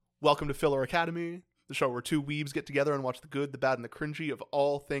Welcome to Filler Academy, the show where two weebs get together and watch the good, the bad, and the cringy of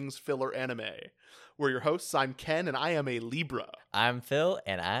all things filler anime. We're your hosts. I'm Ken, and I am a Libra. I'm Phil,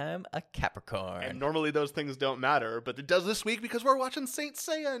 and I'm a Capricorn. And normally those things don't matter, but it does this week because we're watching Saint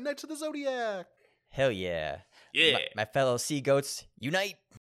Seiya, Knights of the Zodiac. Hell yeah. Yeah. My fellow sea goats, unite.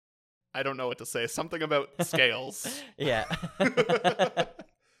 I don't know what to say. Something about scales. Yeah.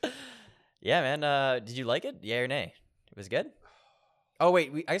 Yeah, man. Did you like it? Yeah or nay? It was good? Oh,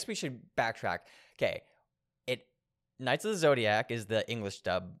 wait. I guess we should backtrack. Okay. Knights of the Zodiac is the English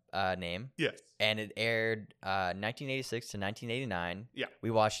dub name. Yes. And it aired 1986 to 1989. Yeah.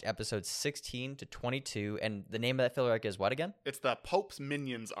 We watched episodes 16 to 22. And the name of that filler arc is what again? It's the Pope's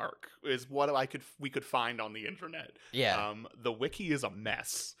Minions arc, is what we could find on the internet. Yeah. The wiki is a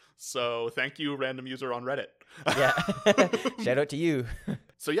mess. So thank you, random user on Reddit. Yeah. Shout out to you.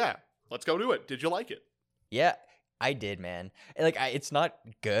 So yeah, let's go to it. Did you like it? Yeah, I did, man. It's not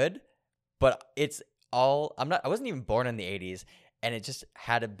good, but it's all. I wasn't even born in the 80s, and it just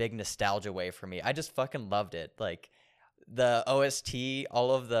had a big nostalgia wave for me. I just fucking loved it. Like the OST,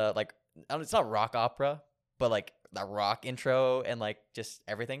 all of the it's not rock opera, but like the rock intro and like just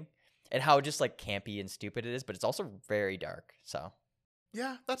everything, and how just like campy and stupid it is, but it's also very dark. So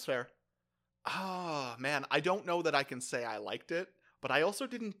yeah, that's fair. Ah, man, I don't know that I can say I liked it, but I also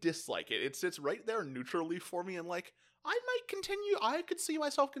didn't dislike it. It sits right there neutrally for me, and like, I could see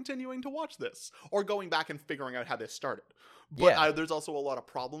myself continuing to watch this, or going back and figuring out how this started. But Yeah. there's also a lot of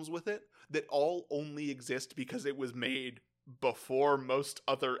problems with it that all only exist because it was made before most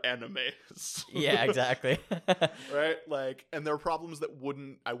other animes. yeah, exactly. Right? Like, and there are problems that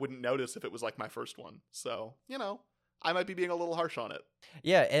I wouldn't notice if it was like my first one. So, I might be being a little harsh on it.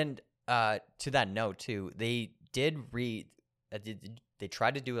 Yeah, and to that note too, they did they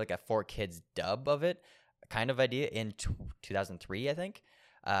tried to do like a 4Kids dub of it kind of idea in 2003, I think,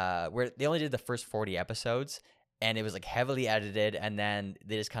 where they only did the first 40 episodes, and it was like heavily edited, and then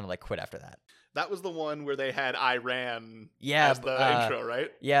they just kind of like quit after that. That was the one where they had I Ran Yeah, as the intro, right?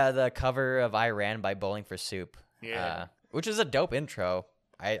 Yeah, the cover of I Ran by Bowling for Soup. Yeah. Which is a dope intro.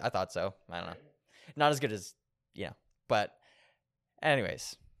 I thought so. I don't know. Not as good as, but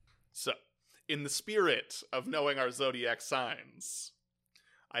anyways. So, in the spirit of knowing our zodiac signs,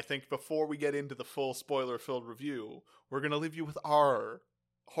 I think before we get into the full spoiler-filled review, we're going to leave you with our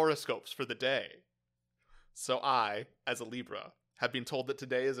horoscopes for the day. So I, as a Libra, have been told that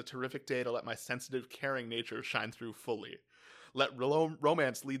today is a terrific day to let my sensitive, caring nature shine through fully. Let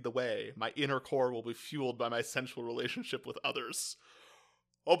romance lead the way. My inner core will be fueled by my sensual relationship with others.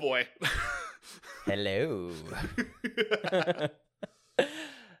 Oh boy. Hello.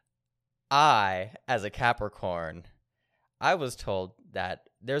 I, as a Capricorn, I was told that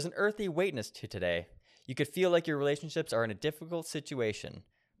there's an earthy weightness to today. You could feel like your relationships are in a difficult situation.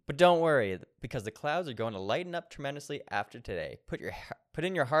 But don't worry, because the clouds are going to lighten up tremendously after today. Put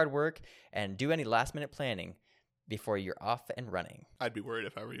in your hard work and do any last-minute planning before you're off and running. I'd be worried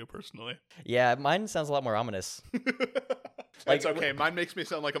if I were you personally. Yeah, mine sounds a lot more ominous. It's okay. Mine makes me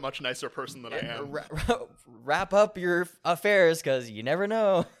sound like a much nicer person than I am. Wrap up your affairs, because you never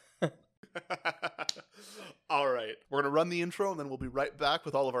know. All right. We're going to run the intro, and then we'll be right back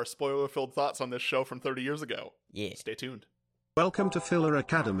with all of our spoiler-filled thoughts on this show from 30 years ago. Yeah. Stay tuned. Welcome to Filler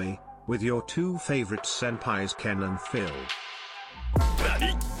Academy, with your two favorite senpais Ken and Phil.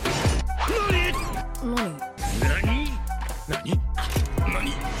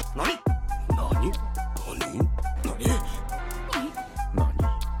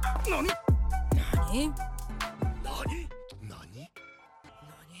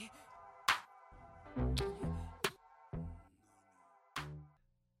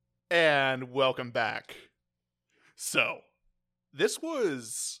 And welcome back. So, this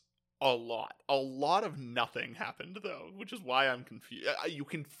was a lot. A lot of nothing happened, though, which is why I'm confused. You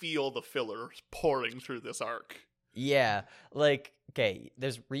can feel the filler pouring through this arc. Yeah, like, okay,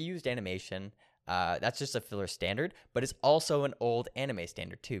 there's reused animation. That's just a filler standard, but it's also an old anime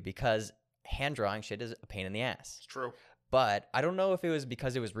standard, too, because hand drawing shit is a pain in the ass. It's true. But I don't know if it was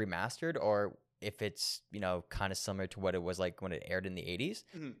because it was remastered or if it's, kind of similar to what it was like when it aired in the 80s.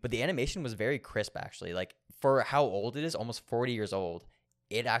 Mm-hmm. But the animation was very crisp, actually. Like, for how old it is, almost 40 years old,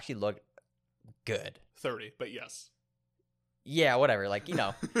 it actually looked good. 30, but yes. Yeah, whatever. Like,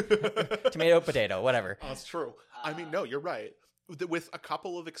 tomato, potato, whatever. That's true. I mean, no, you're right. With a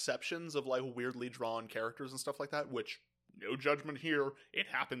couple of exceptions of like weirdly drawn characters and stuff like that, which, no judgment here, it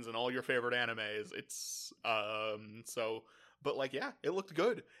happens in all your favorite animes. It's, but like, yeah, it looked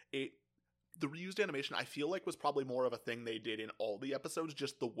good. the reused animation, I feel like was probably more of a thing they did in all the episodes,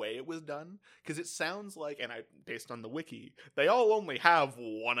 just the way it was done. Because it sounds like, and I based on the wiki, they all only have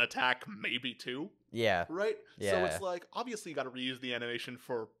one attack, maybe two, Yeah. right? So Yeah. it's like, obviously you got to reuse the animation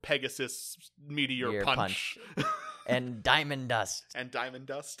for Pegasus Meteor Meteor Punch. And Diamond Dust. And Diamond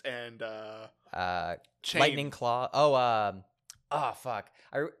Dust and Chain. Lightning Claw. Oh fuck.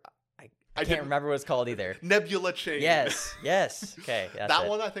 I can't remember what it's called either. Nebula Chain. Yes. Okay. That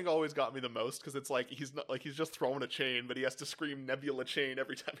one I think always got me the most because it's like he's not like he's just throwing a chain, but he has to scream Nebula Chain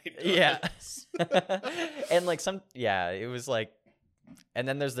every time he does. Yeah. And like it was like, and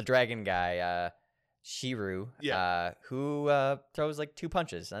then there's the dragon guy, Shiru, who throws like 2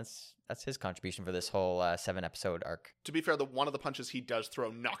 punches. That's his contribution for this whole 7-episode arc. To be fair, one of the punches he does throw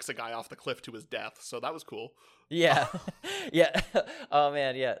knocks a guy off the cliff to his death, so that was cool. Yeah. Yeah. Oh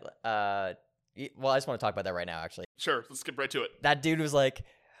man, yeah. Well, I just want to talk about that right now, actually. Sure, let's skip right to it. That dude was like,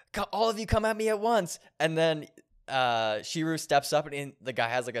 all of you come at me at once. And then Shiru steps up and the guy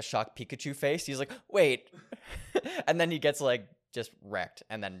has like a shocked Pikachu face. He's like, wait. And then he gets like just wrecked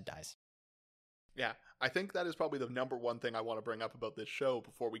and then dies. Yeah, I think that is probably the number one thing I want to bring up about this show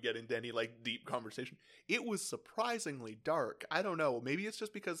before we get into any like deep conversation. It was surprisingly dark. I don't know, maybe it's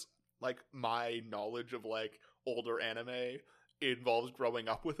just because like my knowledge of like older anime involves growing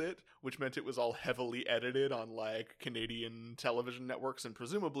up with it, which meant it was all heavily edited on like Canadian television networks and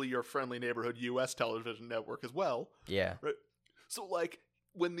presumably your friendly neighborhood US television network as well. Yeah. Right. So like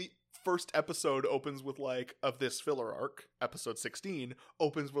when the first episode opens with like of this filler arc, episode 16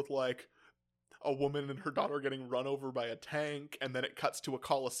 opens with like a woman and her daughter getting run over by a tank, and then it cuts to a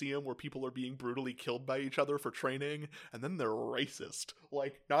coliseum where people are being brutally killed by each other for training, and then they're racist.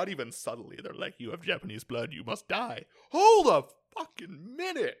 Like, not even subtly. They're like, you have Japanese blood, you must die. Hold a fucking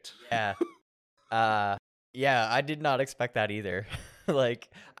minute! Yeah. Yeah, I did not expect that either. Like,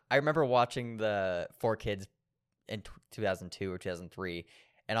 I remember watching the 4Kids in 2002 or 2003,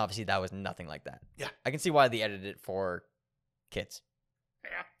 and obviously that was nothing like that. Yeah. I can see why they edited it for kids.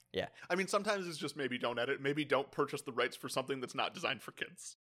 Yeah. Yeah. I mean, sometimes it's just maybe don't edit, maybe don't purchase the rights for something that's not designed for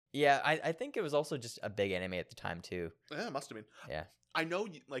kids. Yeah, I think it was also just a big anime at the time, too. Yeah, it must have been. Yeah. I know,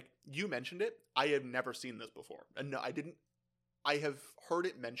 like, you mentioned it. I have never seen this before. And no, I didn't. I have heard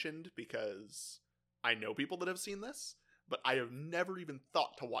it mentioned because I know people that have seen this, but I have never even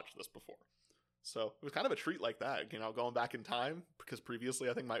thought to watch this before. So it was kind of a treat like that, you know, going back in time, because previously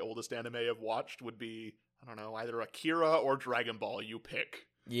I think my oldest anime I've watched would be, I don't know, either Akira or Dragon Ball. You pick.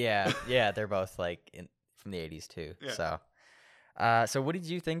 Yeah, they're both like from the 80s too. Yeah. So what did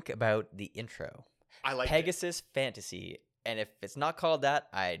you think about the intro? I like Pegasus Fantasy, and if it's not called that,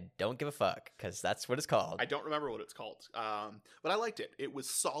 I don't give a fuck because that's what it's called. I don't remember what it's called, but I liked it. It was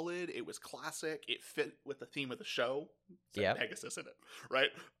solid. It was classic. It fit with the theme of the show. Yeah, Pegasus in it, right?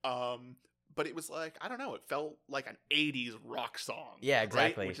 But it was like, I don't know, it felt like an 80s rock song. Yeah,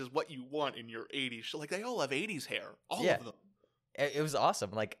 exactly. Right? Which is what you want in your 80s show. Like, they all have 80s hair. All Yeah. of them. It was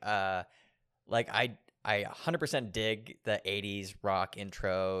awesome. Like I 100% dig the 80s rock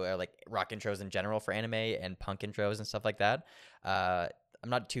intro, or like rock intros in general for anime and punk intros and stuff like that. I'm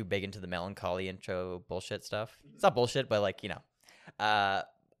not too big into the melancholy intro bullshit stuff. It's not bullshit, but like, you know.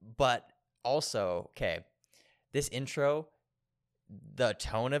 But also, okay, this intro, the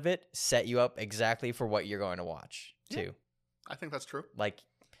tone of it set you up exactly for what you're going to watch too. Yeah. I think that's true. Like,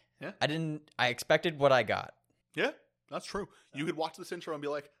 yeah. I expected what I got. Yeah, that's true. You could watch this intro and be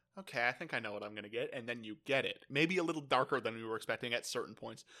like, okay, I think I know what I'm going to get, and then you get it. Maybe a little darker than you were expecting at certain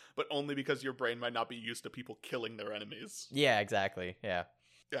points, but only because your brain might not be used to people killing their enemies. Yeah, exactly. Yeah.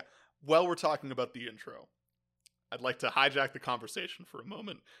 Yeah. While we're talking about the intro, I'd like to hijack the conversation for a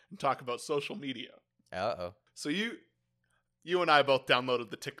moment and talk about social media. Uh-oh. So you and I both downloaded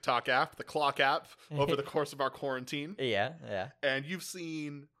the TikTok app, the Clock app, over the course of our quarantine. Yeah. And you've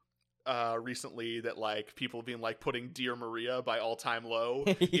seen recently that like people have been like putting Dear Maria by All Time Low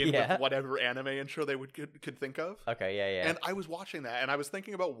in with whatever anime intro they could think of. Okay, yeah. And I was watching that and I was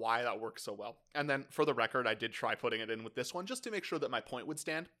thinking about why that works so well. And then for the record, I did try putting it in with this one just to make sure that my point would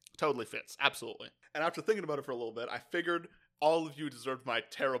stand. Totally fits. Absolutely. And after thinking about it for a little bit, I figured all of you deserved my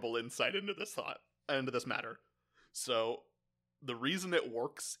terrible insight into this matter. So the reason it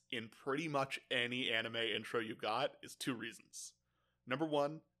works in pretty much any anime intro you've got is 2 reasons. Number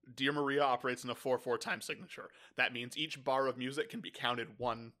 1, Dear Maria operates in a 4/4 time signature. That means each bar of music can be counted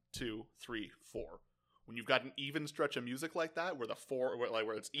 1, 2, 3, 4. When you've got an even stretch of music like that, where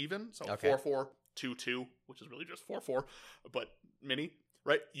where it's even, so 4/4, 2/2, which is really just 4/4, but mini,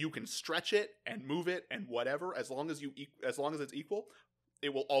 right? You can stretch it and move it and whatever as long as it's equal.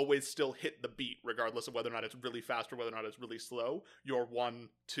 it will always still hit the beat, regardless of whether or not it's really fast or whether or not it's really slow. Your 1,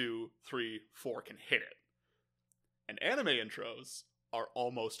 2, 3, 4 can hit it. And anime intros are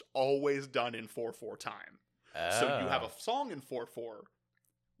almost always done in 4/4 time. So you have a song in 4/4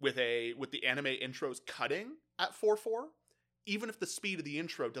 with the anime intros cutting at 4/4. Even if the speed of the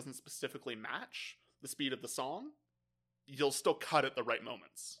intro doesn't specifically match the speed of the song, you'll still cut at the right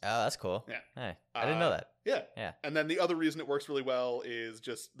moments. Oh, that's cool. Yeah. Hey, I didn't know that. Yeah. Yeah. And then the other reason it works really well is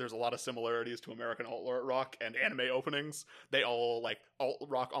just there's a lot of similarities to American alt rock and anime openings. They all, like, alt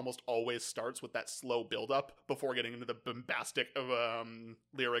rock almost always starts with that slow build up before getting into the bombastic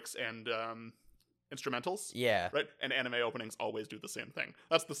lyrics and instrumentals. Yeah. Right? And anime openings always do the same thing.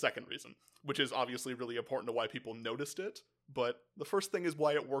 That's the second reason, which is obviously really important to why people noticed it. But the first thing is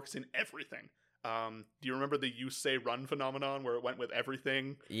why it works in everything. Do you remember the You Say Run phenomenon where it went with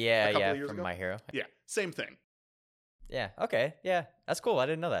everything? Yeah, a couple yeah, of years from ago? My Hero. Yeah, same thing. Yeah, okay. Yeah, that's cool. I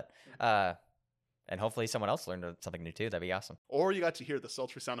didn't know that. And hopefully someone else learned something new too. That'd be awesome. Or you got to hear the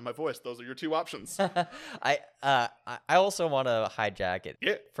sultry sound of my voice. Those are your two options. I also want to hijack it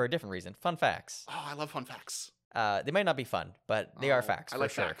Yeah. for a different reason. Fun facts. Oh, I love fun facts. They might not be fun, but they are facts. I for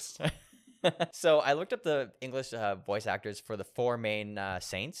like sure. facts. So I looked up the English voice actors for the 4 main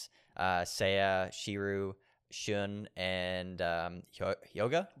saints: Seiya, Shiru, Shun, and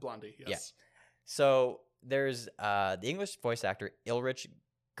Hyoga. Blondie, yes. So there's the English voice actor Ilrich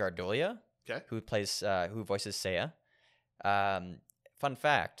Gardolia, Okay. who voices Seiya. Fun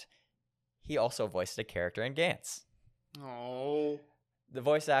fact: he also voiced a character in Gantz. Oh. The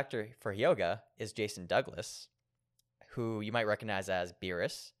voice actor for Hyoga is Jason Douglas, who you might recognize as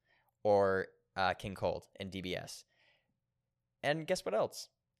Beerus or King Cold in DBS. And guess what else?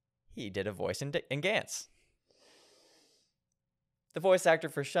 He did a voice in Gantz. The voice actor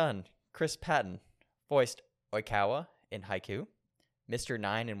for Shun, Chris Patton, voiced Oikawa in Haikyuu, Mr.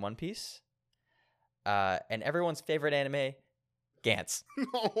 9 in One Piece, and everyone's favorite anime, Gantz.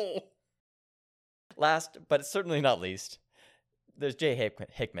 No. Last, but certainly not least, there's Jay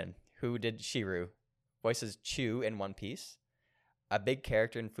Hickman, who did Shiru, voices Chu in One Piece, a big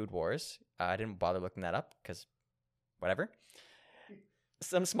character in Food Wars. I didn't bother looking that up, because whatever.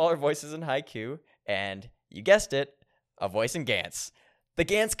 Some smaller voices in Haikyuu, and you guessed it, a voice in Gantz. The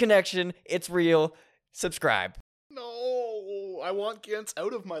Gantz connection, it's real. Subscribe. No. I want Gantz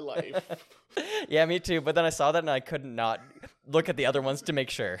out of my life. Yeah, me too, but then I saw that and I could not look at the other ones to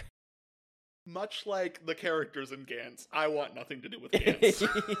make sure. Much like the characters in Gantz, I want nothing to do with Gantz.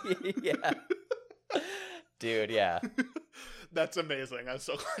 Yeah. Dude, yeah. That's amazing. I'm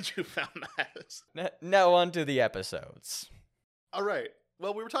so glad you found that. Now on to the episodes. All right.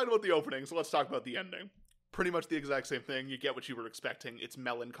 Well, we were talking about the opening, so let's talk about the ending. Pretty much the exact same thing. You get what you were expecting. It's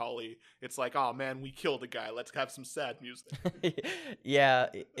melancholy. It's like, oh man, we killed a guy. Let's have some sad music. Yeah,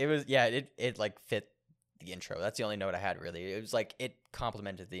 it was. Yeah, it like fit the intro. That's the only note I had really. It was like it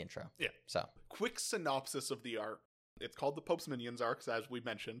complemented the intro. Yeah. So Quick synopsis of the arc. It's called the Pope's Minions arc, as we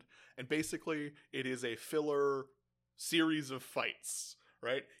mentioned, and basically it is a filler series of fights.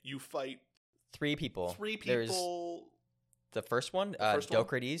 Right? You fight 3 people. There's the first one, first one,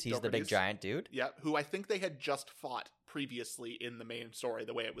 Docrates. He's the big Docrates. giant dude. Yeah, who I think they had just fought previously in the main story,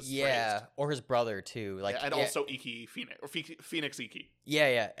 the way it was Yeah, phrased. or his brother too. Like, Yeah, and yeah, also Iki Phoenix, or Phoenix Iki.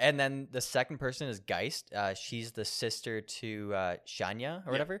 yeah. And then the second person is Geist. She's the sister to Shanya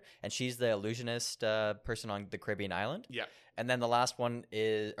or whatever, and she's the illusionist person on the Caribbean island. Yeah. And then the last one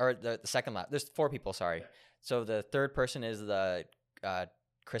is, or the second last. There's 4 people. Sorry. Yeah. So the third person is the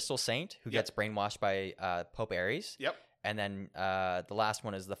Crystal Saint who gets brainwashed by Pope Ares. Yep. And then the last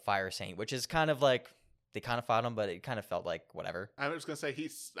one is the Fire Saint, which is kind of like they kind of fought him, but it kind of felt like whatever. I was gonna say he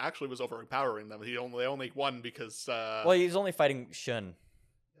actually was overpowering them. They only won because Well, he was only fighting Shun,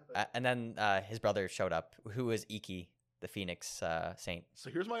 and then his brother showed up, who is Iki, the Phoenix Saint. So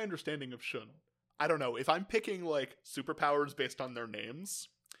here's my understanding of Shun. I don't know if I'm picking like superpowers based on their names.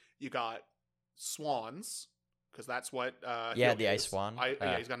 You got swans, because that's what Yeah, Hyoga the ice is. swan.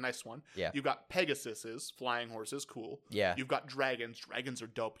 Yeah, he's got an ice swan. Yeah. You've got Pegasuses, flying horses, cool. Yeah. You've got dragons. Dragons are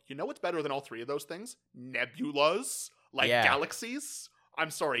dope. You know what's better than all 3 of those things? Nebulas, like Yeah. galaxies. I'm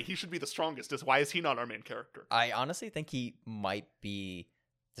sorry, he should be the strongest. Why is he not our main character? I honestly think he might be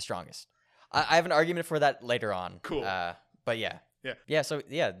the strongest. I have an argument for that later on. Cool. But yeah. Yeah. Yeah, so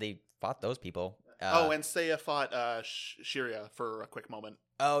yeah, they fought those people. And Seiya fought Shiria for a quick moment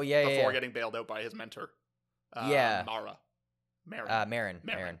Oh, yeah, before yeah. getting bailed out by his mentor. Yeah. Marin.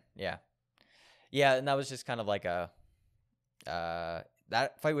 Marin. Yeah. Yeah, and that was just kind of like a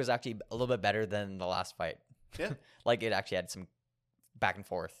that fight was actually a little bit better than the last fight. Yeah. Like it actually had some back and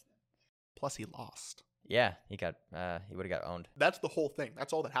forth. Plus he lost. Yeah, he would have got owned. That's the whole thing.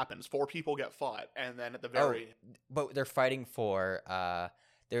 That's all that happens. 4 people get fought, and then at the very But they're fighting for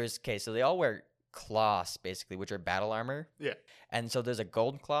so they all wear cloths basically, which are battle armor. Yeah. And so there's a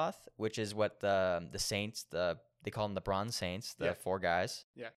gold cloth, which is what the saints, they call them the Bronze Saints, the 4 guys.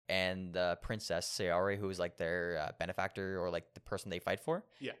 Yeah. And the Princess Sayori, who is like their benefactor or like the person they fight for.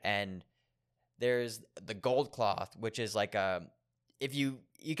 Yeah. And there's the gold cloth, which is like if you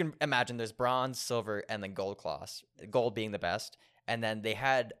can imagine there's bronze, silver, and then gold cloths. Gold being the best. And then the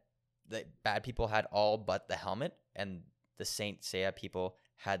bad people had all but the helmet, and the Saint Seiya people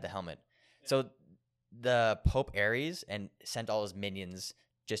had the helmet. Yeah. So the Pope Ares and sent all his minions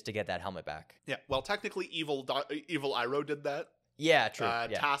just to get that helmet back. Yeah, well, technically, evil Iroh did that. Yeah, true.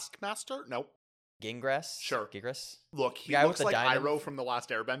 Taskmaster? Nope. Gingress? Sure. Gigress? Look, he looks like Iroh from The Last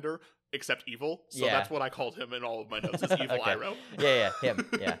Airbender, except evil. So that's what I called him in all of my notes, is evil Okay. Iroh. Yeah, him.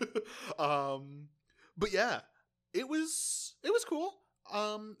 Yeah. But yeah, it was cool.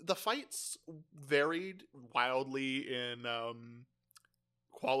 The fights varied wildly in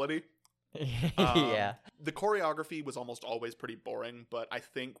quality. Yeah. The choreography was almost always pretty boring, but I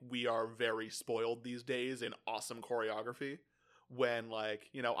think we are very spoiled these days in awesome choreography. When, like,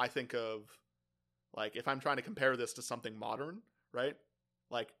 you know, I think of, like, if I'm trying to compare this to something modern, right?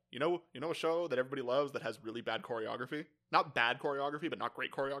 Like, you know a show that everybody loves that has really bad choreography? Not bad choreography, but not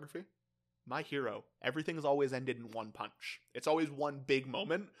great choreography? My Hero. Everything's always ended in one punch. It's always one big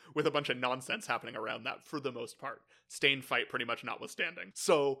moment with a bunch of nonsense happening around that for the most part. Stained fight pretty much notwithstanding.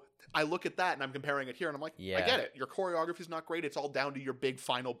 So I look at that and I'm comparing it here and I'm like, I get it. Your choreography's not great. It's all down to your big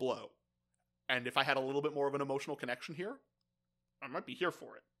final blow. And if I had a little bit more of an emotional connection here, I might be here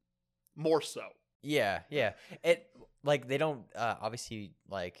for it. More so. Yeah. It, like, they don't obviously,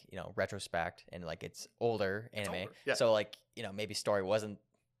 like, you know, retrospect, and like it's older anime. Yeah. So, like, you know, maybe story wasn't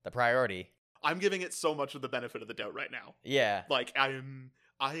the priority. I'm giving it so much of the benefit of the doubt right now. Yeah. Like, I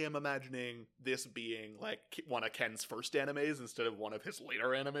am imagining this being like one of Ken's first animes instead of one of his later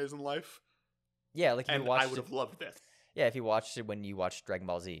animes in life. Yeah, like, and I would have loved this. Yeah, if you watched it when you watched Dragon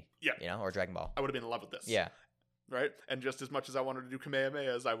Ball Z. Yeah. You know, or Dragon Ball. I would have been in love with this. Yeah. Right? And just as much as I wanted to do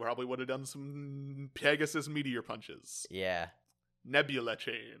Kamehamehas, I probably would have done some Pegasus meteor punches. Yeah. Nebula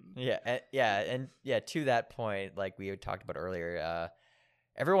chain. Yeah, and to that point, like we had talked about earlier,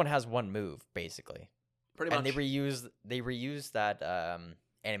 everyone has one move basically. Pretty much. And they reuse that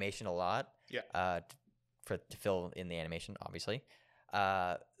animation a lot. Yeah. To fill in the animation, obviously.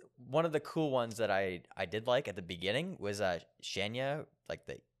 One of the cool ones that I did like at the beginning was Shanya, like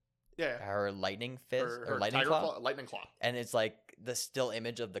her lightning fist or lightning claw. Lightning claw. And it's like the still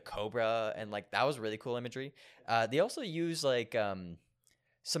image of the cobra, and like that was really cool imagery. They also use like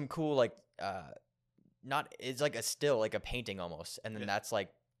some cool like it's like a still, like a painting almost, and then that's like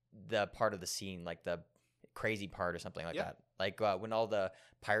the part of the scene, like the crazy part or something like that. Like when all the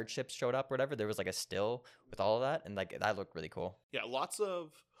pirate ships showed up or whatever, there was like a still with all of that, and like that looked really cool. Yeah, lots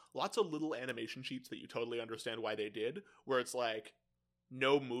of little animation sheets that you totally understand why they did, where it's like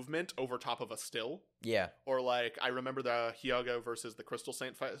no movement over top of a still. Yeah. Or like, I remember the Hyaga versus the Crystal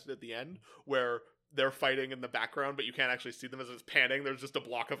Saint fight at the end, where they're fighting in the background, but you can't actually see them as it's panning. There's just a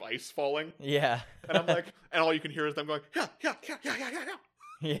block of ice falling. Yeah. And I'm like, and all you can hear is them going, yeah.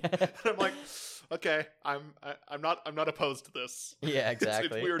 Yeah. And I'm like, okay, I'm not opposed to this. Yeah,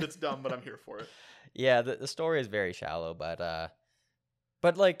 exactly. It's weird, it's dumb, but I'm here for it. Yeah, the story is very shallow, but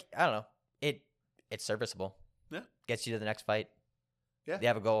like, I don't know, it's serviceable. Yeah. Gets you to the next fight. Yeah. They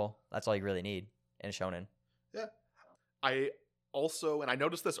have a goal. That's all you really need in a shonen. Yeah. I also, and I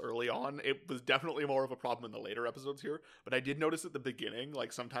noticed this early on, it was definitely more of a problem in the later episodes here, but I did notice at the beginning,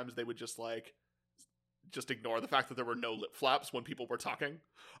 like sometimes they would just ignore the fact that there were no lip flaps when people were talking.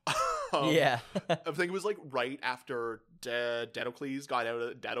 Yeah. I think it was like right after Dadocles got out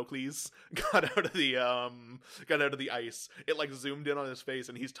of the ice. It like zoomed in on his face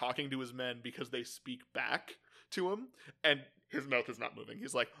and he's talking to his men because they speak back to him, and his mouth is not moving.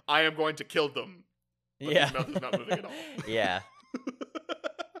 He's like, I am going to kill them. But his mouth is not moving at all. Yeah.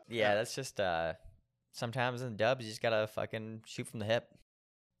 Yeah, that's just sometimes in dubs you just gotta fucking shoot from the hip.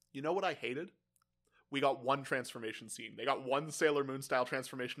 You know what I hated? We got one transformation scene. They got one Sailor Moon style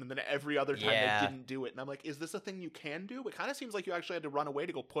transformation, and then every other time they didn't do it. And I'm like, is this a thing you can do? It kind of seems like you actually had to run away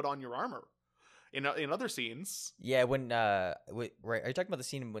to go put on your armor. In other scenes. Yeah, when right, are you talking about the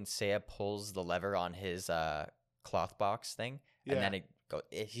scene when Seiya pulls the lever on his cloth box thing, and then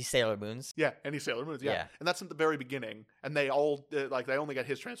he Sailor Moons? Yeah, and he Sailor Moons. Yeah, and that's at the very beginning, and they all they only get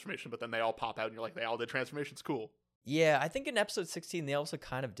his transformation, but then they all pop out, and you're like, they all did transformations. Cool. Yeah, I think in episode 16 they also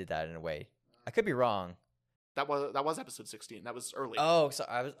kind of did that in a way. I could be wrong, That was episode 16. That was early. Oh, so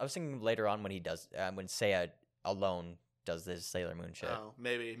I was thinking later on when he does when Seiya alone does this Sailor Moon shit. Oh,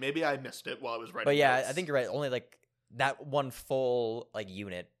 maybe I missed it while I was writing. But yeah, notes. I think you're right. Only like that one full like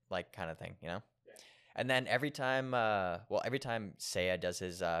unit like kind of thing, you know. Yeah. And then every time Seiya does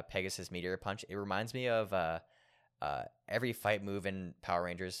his Pegasus Meteor Punch, it reminds me of every fight move in Power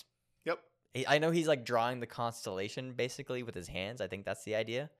Rangers. Yep. I know he's like drawing the constellation basically with his hands. I think that's the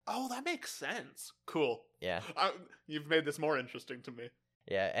idea. Oh, that makes sense. Cool. Yeah. You've made this more interesting to me.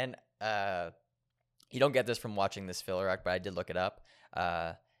 Yeah, and you don't get this from watching this filler arc, but I did look it up.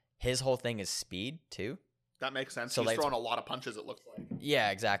 His whole thing is speed too. That makes sense. So He's like- throwing a lot of punches, it looks like. Yeah,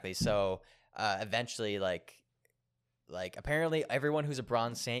 exactly. So eventually, like apparently everyone who's a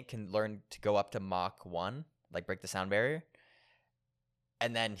Bronze Saint can learn to go up to Mach 1, like break the sound barrier,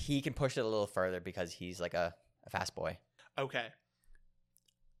 and then he can push it a little further because he's like a fast boy. Okay.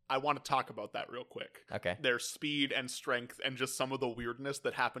 I want to talk about that real quick. Okay. Their speed and strength and just some of the weirdness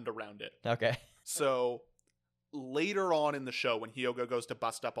that happened around it. Okay. So later on in the show, when Hyoga goes to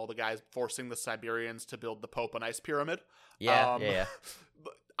bust up all the guys forcing the Siberians to build the Pope and Ice Pyramid. Yeah. Yeah.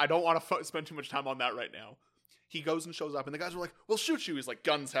 I don't want to spend too much time on that right now. He goes and shows up, and the guys are like, "We'll shoot you." He's like,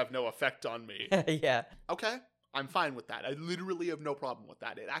 "Guns have no effect on me." Yeah. Yeah. Okay, I'm fine with that. I literally have no problem with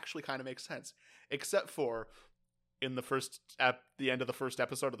that. It actually kind of makes sense, except for in the end of the first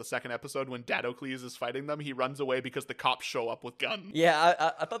episode of the second episode when Dadocles is fighting them, he runs away because the cops show up with guns.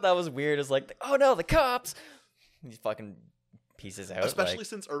 Yeah. I thought that was weird. It's like, oh no, the cops. He fucking pieces out. Especially like,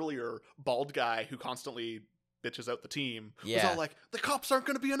 since earlier, bald guy who constantly bitches out the team was Yeah. all like, "The cops aren't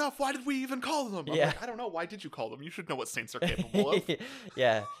going to be enough. Why did we even call them?" I'm Yeah. like, I don't know. Why did you call them? You should know what saints are capable of.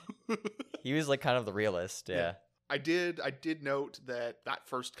 Yeah. He was like kind of the realist. Yeah. I did note that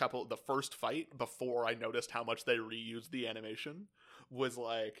the first fight, before I noticed how much they reused the animation, was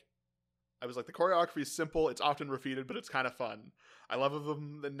like, I was like, the choreography is simple, it's often repeated, but it's kind of fun. I love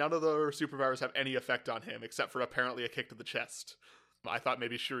them that none of the superpowers have any effect on him, except for apparently a kick to the chest. I thought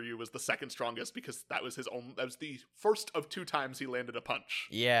maybe Shiryu was the second strongest because that was the first of 2 times he landed a punch.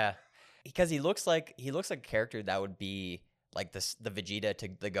 Yeah, because he looks like a character that would be like the Vegeta to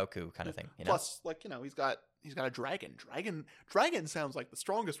the Goku kind of thing. You know? Plus, like, he's got a dragon. Dragon sounds like the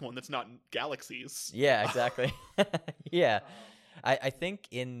strongest one that's not in galaxies. Yeah, exactly. Yeah, I think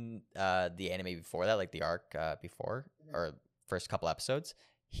in the anime before that, like the arc before or first couple episodes,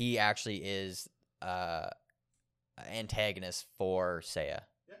 he actually is antagonist for Seiya.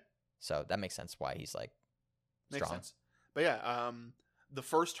 Yeah. So that makes sense why he's like Makes strong. sense. But yeah, the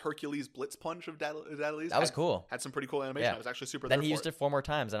first Hercules Blitz punch of Daedalus That was cool. had some pretty cool animation. Yeah. I was actually super Then there he for used it 4 more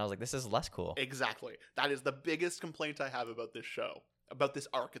times, and I was like, this is less cool. Exactly. That is the biggest complaint I have about this show. About this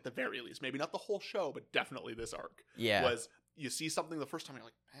arc at the very least. Maybe not the whole show, but definitely this arc. Yeah. Was you see something the first time, you're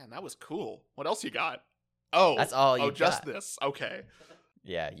like, man, that was cool. What else you got? Oh. That's all you just got. this. Okay.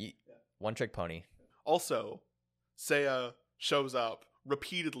 Yeah, one trick pony. Also, Seiya shows up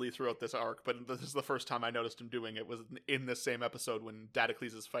repeatedly throughout this arc, but this is the first time I noticed him doing it, was in this same episode when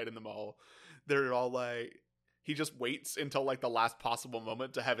Dadocles is fighting them all. They're all like, he just waits until like the last possible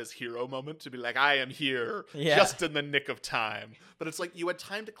moment to have his hero moment to be like, I am here, Yeah. just in the nick of time. But it's like, you had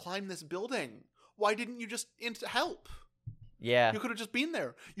time to climb this building. Why didn't you just help? Yeah, You could have just been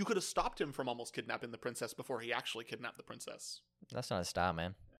there. You could have stopped him from almost kidnapping the princess before he actually kidnapped the princess. that's not his style,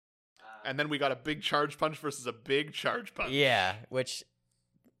 man. And then we got a big charge punch versus a big charge punch. Yeah, which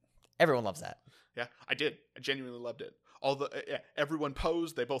everyone loves that. Yeah, I did. I genuinely loved it. Everyone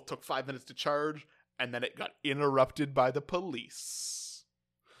posed. They both took 5 minutes to charge, and then it got interrupted by the police.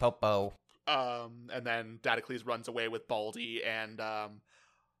 Popo And then Dadocles runs away with Baldy and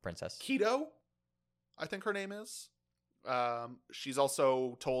princess. Kido, I think her name is. She's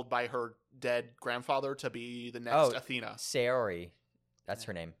also told by her dead grandfather to be the next Athena. Sayori, that's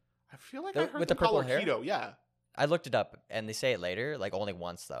her name. I feel like The- I heard with them the call her purple hair? Kido. Yeah, I looked it up, and they say it later, like only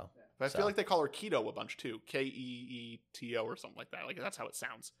once though. but I So. feel like they call her Kido a bunch too. Keeto or something like that. Like that's how it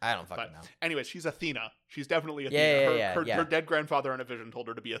sounds. I don't fucking But know. anyways, she's Athena. She's definitely Athena. Yeah, her, yeah. her dead grandfather in a vision told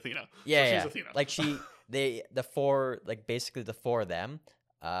her to be Athena. Yeah, so yeah. she's Athena. Like the four, like basically the 4 of them,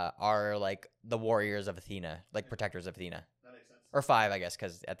 are like the warriors of Athena, like protectors of Athena, That makes sense. or 5, I guess,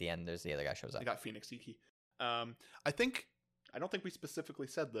 because at the end there's the other guy shows up. I got Phoenix Iki. I don't think we specifically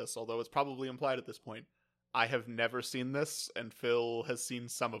said this, although it's probably implied at this point. I have never seen this, and Phil has seen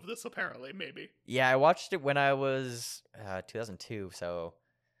some of this apparently, maybe. Yeah, I watched it when I was 2002, so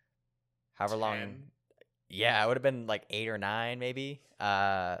however long. 10? Yeah, I would have been like 8 or 9, maybe.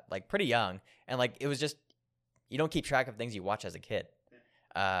 Like pretty young, and like it was just you don't keep track of things you watch as a kid.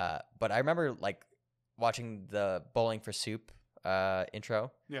 But I remember like watching the Bowling for Soup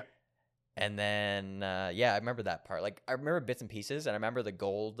intro. Yeah. And then, I remember that part. Like, I remember bits and pieces, and I remember the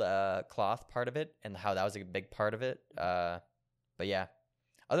gold cloth part of it and how that was a big part of it. But yeah,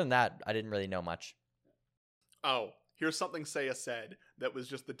 other than that, I didn't really know much. Oh, here's something Seiya said that was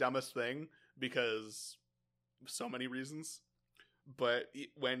just the dumbest thing because so many reasons. But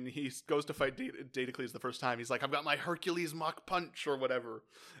when he goes to fight Datacles the first time, he's like, I've got my Hercules Mach Punch or whatever.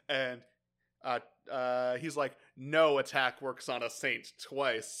 And he's like, no attack works on a saint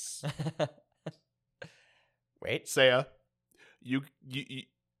twice. Wait. Seiya,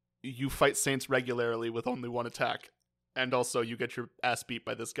 you fight saints regularly with only one attack. And also, you get your ass beat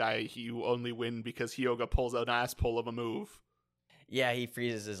by this guy. You only win because Hyoga pulls out an ass pull of a move. Yeah, he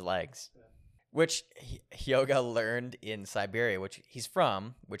freezes his legs. Which Hyoga learned in Siberia, which he's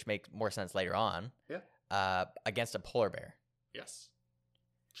from, which makes more sense later on. Yeah. Against a polar bear. Yes.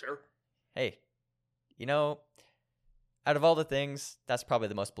 Sure. Hey, out of all the things, that's probably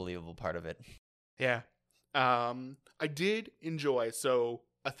the most believable part of it. Yeah. I did enjoy. So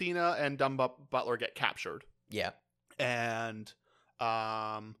Athena and Dumb Butler get captured. Yeah. And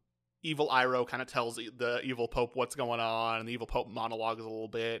evil Iroh kind of tells the evil Pope what's going on, and the evil Pope monologues a little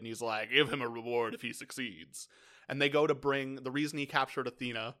bit, and he's like, give him a reward if he succeeds. And they go to the reason he captured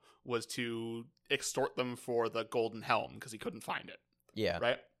Athena was to extort them for the golden helm, because he couldn't find it. Yeah.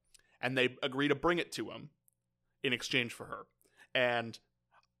 Right? And they agree to bring it to him in exchange for her. And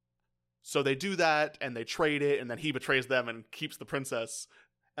so they do that, and they trade it, and then he betrays them and keeps the princess.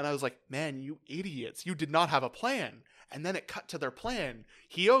 And I was like, man, you idiots. You did not have a plan. And then it cut to their plan.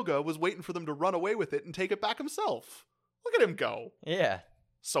 Hyoga was waiting for them to run away with it and take it back himself. Look at him go. Yeah.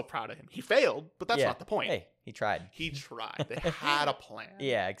 So proud of him. He failed, but that's not the point. Hey, he tried. He tried. They had a plan.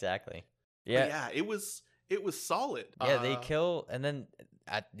 Yeah, exactly. Yeah. But yeah, it was solid. Yeah, they kill, and then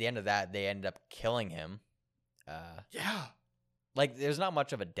at the end of that, they end up killing him. Yeah. Like, there's not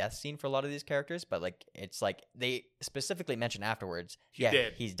much of a death scene for a lot of these characters, but, like, it's like they specifically mention afterwards,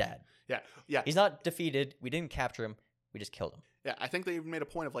 he's dead. Yeah. Yeah. He's not defeated. We didn't capture him. We just killed him. Yeah, I think they even made a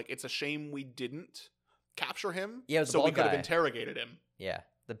point of, like, it's a shame we didn't capture him. Yeah, it was the so we bald could have guy. interrogated him. Yeah,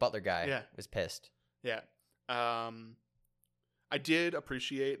 the butler guy was pissed. Yeah. I did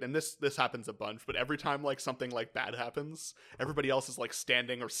appreciate, and this happens a bunch, but every time like something like bad happens, everybody else is like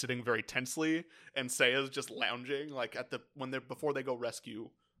standing or sitting very tensely, and Seiya's just lounging like before they go rescue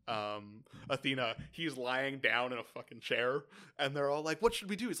Athena. He's lying down in a fucking chair, and they're all like, "What should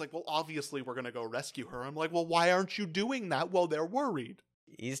we do?" He's like, "Well, obviously we're gonna go rescue her." I'm like, "Well, why aren't you doing that?" Well, they're worried.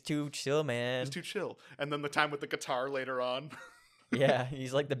 He's too chill, man. He's too chill. And then the time with the guitar later on. Yeah,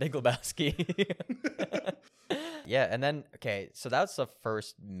 he's like the Big Lebowski. Yeah, and then so that's the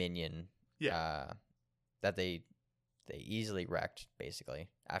first minion. Yeah. That they easily wrecked basically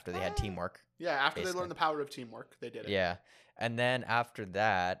after they had teamwork. Yeah, after they learned the power of teamwork, they did it. Yeah, and then after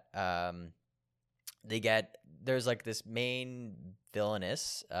that, there's like this main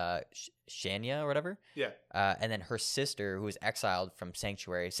villainess, Shania or whatever. Yeah. And then her sister, who is exiled from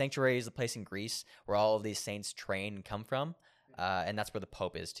Sanctuary. Sanctuary is the place in Greece where all of these saints train and come from, and that's where the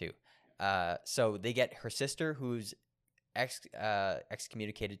Pope is too. So they get her sister, who's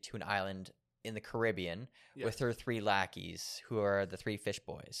excommunicated to an island in the Caribbean with her 3 lackeys, who are the 3 fish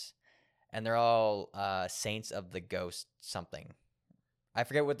boys. And they're all saints of the ghost something. I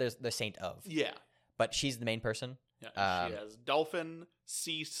forget what they're saint of. Yeah. But she's the main person. Yeah, she has dolphin,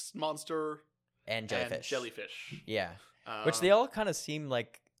 sea monster, and jellyfish. Yeah. Which they all kind of seem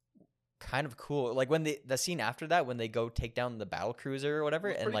like kind of cool. Like when the scene after that, when they go take down the battle cruiser or whatever,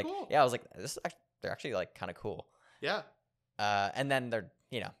 and like cool. I was like, they're actually like kind of cool. Yeah. And then they're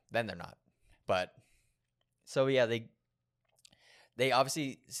not. But so yeah, they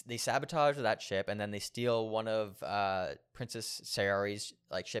obviously they sabotage that ship, and then they steal one of Princess Sayari's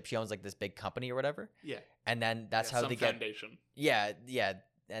like ship. She owns like this big company or whatever. Yeah. And then that's how they get foundation. Yeah,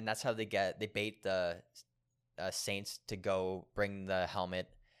 and that's how they bait the saints to go bring the helmet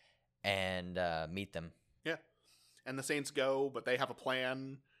and meet them. Yeah. And the saints go, but they have a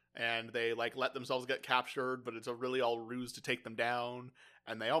plan, and they like let themselves get captured, but it's a really all ruse to take them down,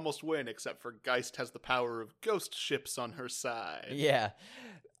 and they almost win, except for Geist has the power of ghost ships on her side. Yeah.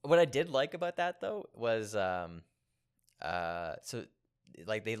 What I did like about that though was so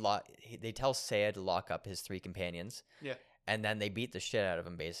like they tell Seiya to lock up his 3 companions. Yeah. And then they beat the shit out of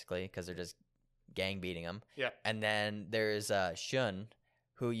him basically because they're just gang beating him. Yeah. And then there's Shun,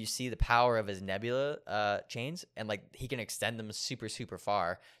 who you see the power of his nebula chains, and like he can extend them super super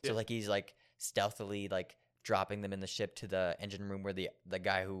far. So like he's like stealthily like dropping them in the ship to the engine room where the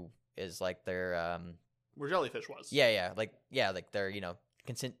guy who is like their where Jellyfish was. like their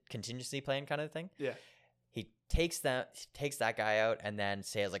contingency plan kind of thing. Yeah. He takes that guy out, and then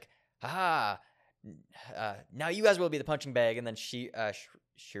says like, haha, now you guys will be the punching bag. And then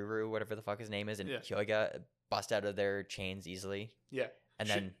Shuru, whatever the fuck his name is, and Yeah. Hyoga bust out of their chains easily. Yeah. And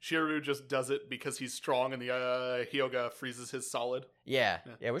then, Shiryu just does it because he's strong, and the Hyoga freezes his solid. yeah,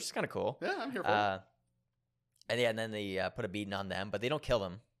 which is kind of cool. Yeah, I'm here for it. And then they put a beating on them, but they don't kill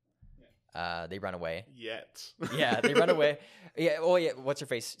them. They run away. Yet. Yeah, they run away. Yeah, oh yeah, what's her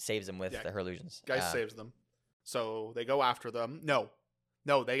face saves them with her illusions. Guy saves them. So they go after them. No,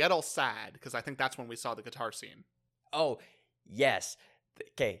 they get all sad because I think that's when we saw the guitar scene. Oh, yes.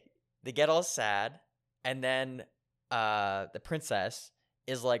 Okay, they get all sad, and then the princess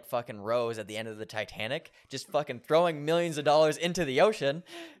is like fucking Rose at the end of the Titanic, just fucking throwing millions of dollars into the ocean.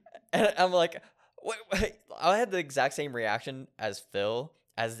 And I'm like, wait. I had the exact same reaction as Phil,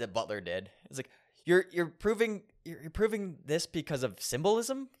 as the butler did. It's like, you're proving this because of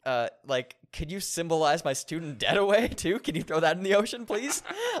symbolism. Like, could you symbolize my student debt away too? Can you throw that in the ocean, please?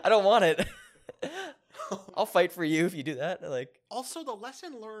 I don't want it. I'll fight for you if you do that. Like, also, the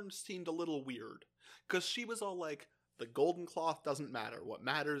lesson learned seemed a little weird because she was all like, the golden cloth doesn't matter. What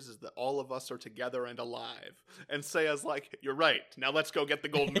matters is that all of us are together and alive. And Seiya's like, you're right. Now let's go get the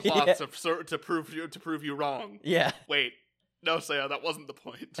golden cloth to prove you wrong. Yeah. Wait. No, Seiya, that wasn't the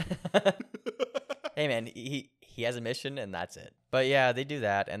point. Hey man, he has a mission and that's it. But yeah, they do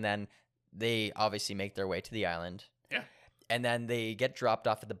that, and then they obviously make their way to the island. Yeah. And then they get dropped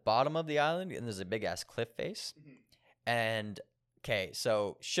off at the bottom of the island, and there's a big ass cliff face. Mhm. And okay,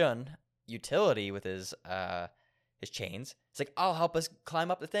 so Shun, utility with his chains, it's like, "I'll help us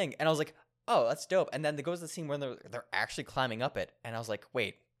climb up the thing." And I was like, "Oh, that's dope." And then there goes the scene where they're actually climbing up it, and I was like,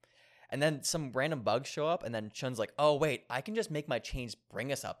 "Wait." And then some random bugs show up, and then Shun's like, "Oh, wait, I can just make my chains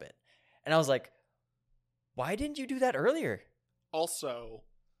bring us up it." And I was like, "Why didn't you do that earlier?" Also,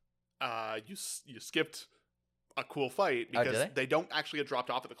 you skipped a cool fight because they don't actually get dropped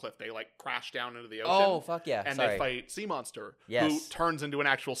off at the cliff. They like crash down into the ocean. Oh, fuck yeah. And Sorry. they fight Sea Monster, Yes. who turns into an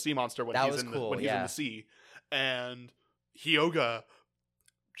actual sea monster when he's in the sea. And Hyoga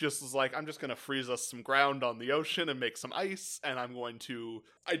just is like, I'm just going to freeze us some ground on the ocean and make some ice, and I'm going to...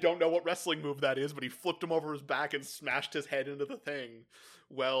 I don't know what wrestling move that is, but he flipped him over his back and smashed his head into the thing.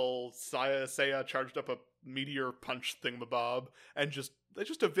 Well, Seiya charged up a meteor punch thingamabob, and they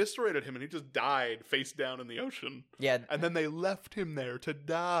just eviscerated him, and he just died face down in the ocean. Yeah. And then they left him there to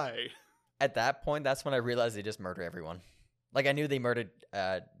die. At that point, that's when I realized they just murder everyone. Like, I knew they murdered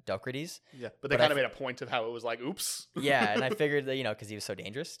Docrates. Yeah, but they kind of made a point of how it was like, oops. Yeah, and I figured that, because he was so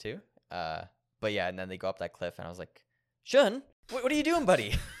dangerous, too. But yeah, and then they go up that cliff, and I was like, Shun, what are you doing,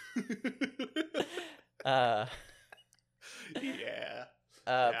 buddy? Yeah.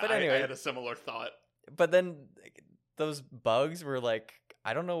 But anyway. I had a similar thought. But then those bugs were like,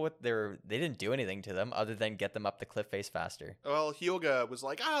 I don't know what they didn't do anything to them other than get them up the cliff face faster. Well, Hyoga was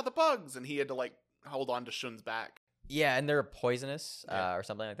like, the bugs, and he had to like hold on to Shun's back. Yeah, and they're poisonous or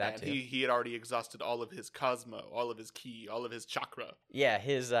something like that, and too. He had already exhausted all of his Cosmo, all of his Ki, all of his Chakra. Yeah,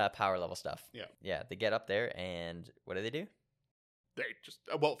 his power level stuff. Yeah. Yeah, they get up there, and what do? They just...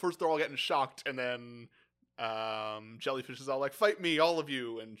 Well, first they're all getting shocked, and then Jellyfish is all like, fight me, all of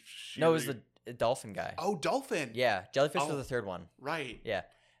you, and No, it was the dolphin guy. Oh, Dolphin! Yeah, Jellyfish was the third one. Right. Yeah.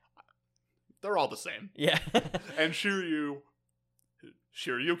 They're all the same. Yeah. And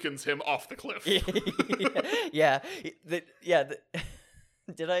Shiryukens him off the cliff. Yeah.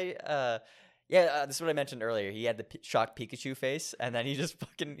 Did I? This is what I mentioned earlier. He had the shocked Pikachu face, and then he just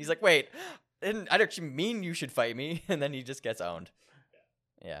he's like, wait, I didn't actually mean you should fight me, and then he just gets owned.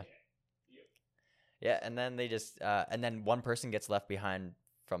 Yeah. Yeah, and then they just, and then one person gets left behind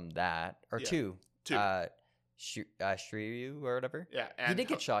from that, or two. Shiryu or whatever. Yeah. And he did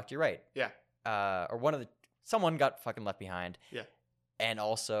get shocked, you're right. Yeah. Or someone got fucking left behind. Yeah. And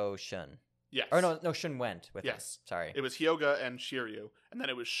also Shun. Yes. Or no, Shun went with Yes. her. Sorry. It was Hyoga and Shiryu, and then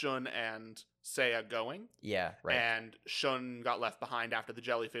it was Shun and Seiya going. Yeah, right. And Shun got left behind after the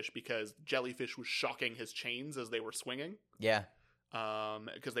jellyfish because Jellyfish was shocking his chains as they were swinging. Yeah.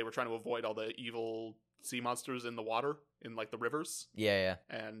 Because they were trying to avoid all the evil sea monsters in the water, in like the rivers. Yeah.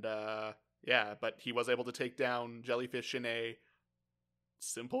 And but he was able to take down Jellyfish in a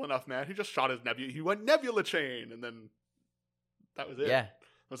simple enough man. He just shot his nebula. He went nebula chain, and then that was it. Yeah. That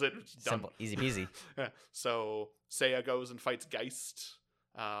was it. It's done. Simple, easy peasy. Yeah. So Seiya goes and fights Geist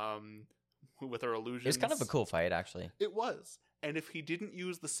with her illusions. It was kind of a cool fight, actually. It was. And if he didn't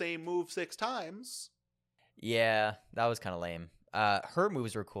use the same move 6 times... Yeah, that was kind of lame. Her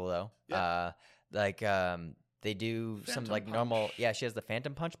moves were cool, though. Yeah. They do Phantom some, like, punch. normal... Yeah, she has the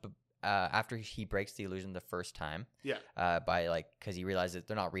Phantom Punch, but after he breaks the illusion the first time... Yeah. Because he realizes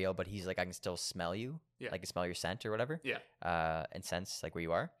they're not real, but he's like, I can still smell you. Yeah. Like, I can smell your scent or whatever. Yeah. And sense, like, where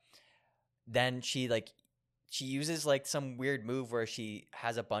you are. then she uses like some weird move where she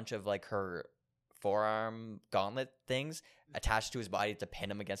has a bunch of like her forearm gauntlet things attached to his body to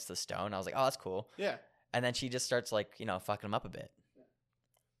pin him against the stone. I was like, oh, that's cool. Yeah. And then she just starts like, fucking him up a bit.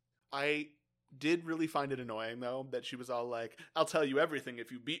 I did really find it annoying, though, that she was all like, I'll tell you everything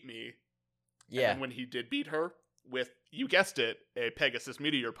if you beat me. Yeah. And when he did beat her with, you guessed it, a Pegasus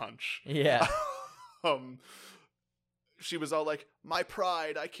Meteor Punch. Yeah. She was all like, my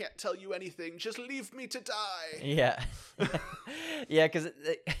pride, I can't tell you anything, just leave me to die. Yeah. Yeah, because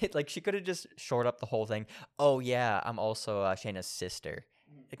like she could have just shored up the whole thing. Oh, yeah, I'm also Shayna's sister.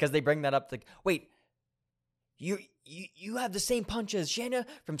 Because they bring that up, like, wait, you have the same punch as Shayna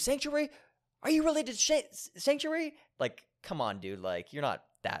from Sanctuary? Are you related to Sanctuary? Like, come on, dude. Like, you're not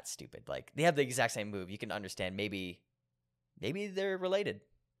that stupid. Like, they have the exact same move. You can understand. Maybe they're related.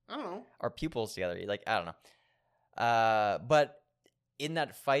 I don't know. Or pupils together. Like, I don't know. But in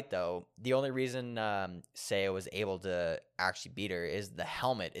that fight, though, the only reason Seiya was able to actually beat her is the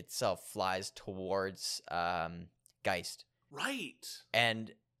helmet itself flies towards Geist. Right.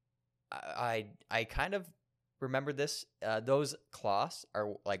 And I kind of remember this. Those cloths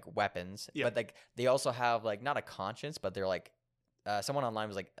are like weapons, but like they also have like not a conscience, but they're like someone online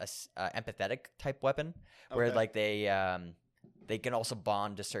was like a empathetic type weapon where like they can also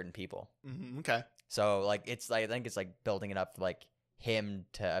bond to certain people. Mm-hmm. Okay. So like it's like I think it's like building it up for like him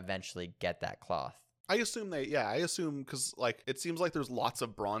to eventually get that cloth. I assume because like it seems like there's lots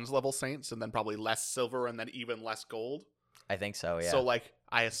of bronze level saints and then probably less silver and then even less gold. I think so, yeah. So like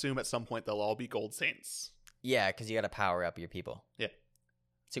I assume at some point they'll all be gold saints. Yeah, because you got to power up your people. Yeah.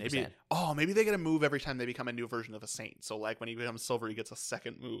 Super maybe, Saiyan. Maybe they get a move every time they become a new version of a saint. So like when he becomes silver, he gets a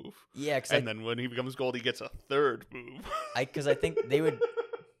second move. Yeah, and then when he becomes gold, he gets a third move. Because I think they would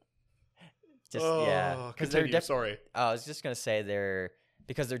just because they're sorry. I was just gonna say they're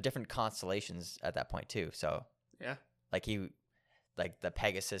different constellations at that point too. So yeah, like the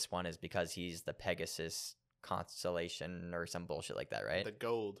Pegasus one is because he's the Pegasus constellation or some bullshit like that, right? The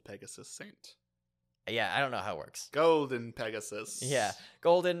gold Pegasus saint. Yeah, I don't know how it works. Golden Pegasus. Yeah,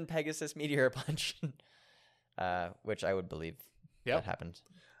 golden Pegasus meteor punch, which I would believe that happened.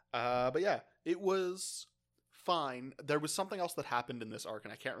 But yeah, it was fine. There was something else that happened in this arc,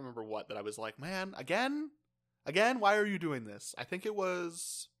 and I can't remember what. That I was like, man, again, why are you doing this? I think it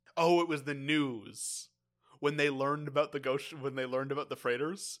was the news when they learned about the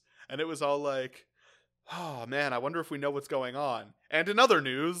freighters, and it was all like, oh man, I wonder if we know what's going on. And in other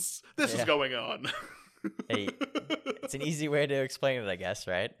news, this is going on. Hey, it's an easy way to explain it, I guess,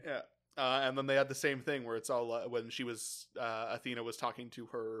 right? Yeah. And then they had the same thing where it's all when she was Athena was talking to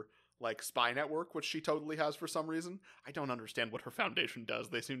her like spy network, which she totally has for some reason. I don't understand what her foundation does.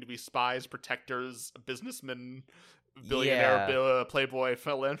 They seem to be spies, protectors, businessmen, billionaire, playboy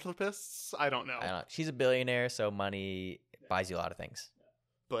philanthropists. I don't know. She's a billionaire, so money buys you a lot of things.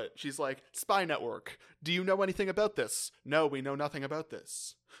 But she's like, spy network. Do you know anything about this? No, we know nothing about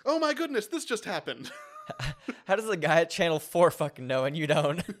this. Oh my goodness, this just happened. How does the guy at Channel 4 fucking know and you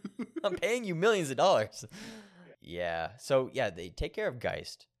don't? I'm paying you millions of dollars. Yeah. So, yeah, they take care of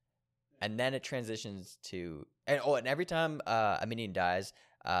Geist. And then it transitions to... And every time a minion dies,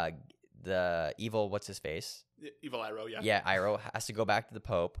 the evil... What's his face? Evil Iroh, yeah. Yeah, Iroh has to go back to the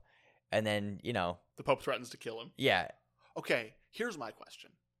Pope. And then, The Pope threatens to kill him. Yeah. Okay, here's my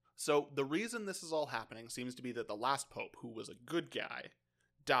question. So the reason this is all happening seems to be that the last Pope, who was a good guy,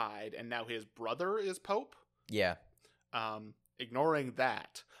 died, and now his brother is Pope? Yeah. Ignoring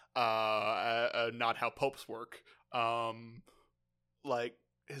that, not how popes work, like,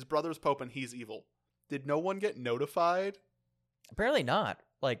 his brother's Pope and he's evil. Did no one get notified? Apparently not.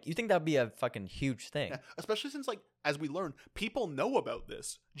 Like, you think that would be a fucking huge thing. Yeah, especially since, like, as we learn, people know about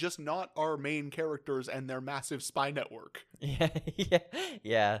this, just not our main characters and their massive spy network.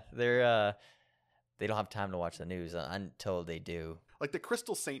 Yeah. They're they don't have time to watch the news until they do. Like the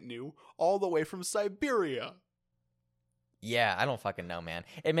Crystal Saint knew all the way from Siberia. Yeah, I don't fucking know, man.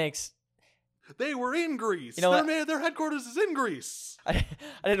 It makes... They were in Greece. Their headquarters is in Greece. I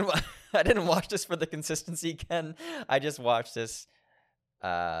didn't watch this for the consistency, Ken. I just watched this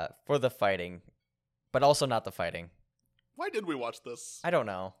for the fighting, but also not the fighting. Why did we watch this? I don't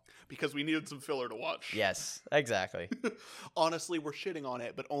know. Because we needed some filler to watch. Yes, exactly. Honestly, we're shitting on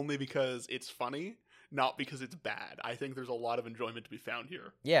it, but only because it's funny, not because it's bad. I think there's a lot of enjoyment to be found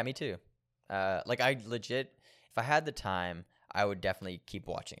here. Yeah, me too. Like, I legit, if I had the time, I would definitely keep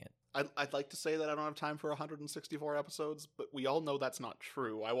watching it. I'd like to say that I don't have time for 164 episodes, but we all know that's not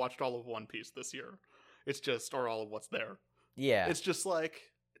true. I watched all of One Piece this year. Or all of what's there. Yeah. It's just like,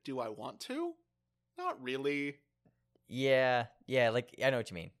 do I want to? Not really. Yeah, like, I know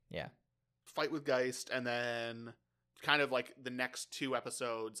what you mean. Yeah. fight with Geist, and then kind of like the next 2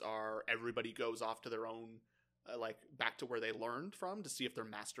 episodes are everybody goes off to their own, like back to where they learned from to see if their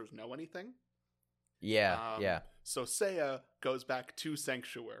masters know anything. Yeah. So Seiya goes back to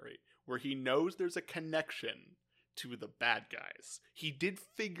Sanctuary, where he knows there's a connection to the bad guys. He did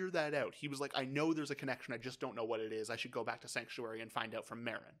figure that out. He was like, I know there's a connection, I just don't know what it is. I should go back to Sanctuary and find out from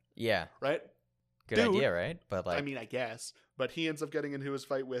Marin. Yeah. Right? Good Dude, idea, right? But like, I mean, I guess. But he ends up getting into his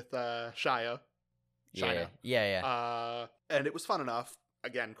fight with Shia. Yeah. And it was fun enough.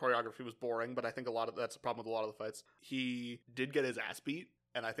 Again, choreography was boring, but I think that's a problem with a lot of the fights. He did get his ass beat,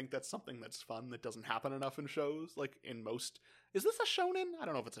 and I think that's something that's fun that doesn't happen enough in shows. Like in most, is this a shonen? I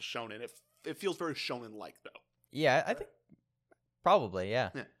don't know if it's a shonen. It feels very shonen-like though. Yeah, I think probably, yeah.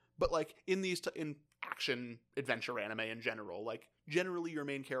 But like in in action adventure anime in general, like generally your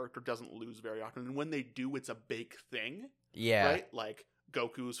main character doesn't lose very often, and when they do, it's a big thing. Yeah. Right? Like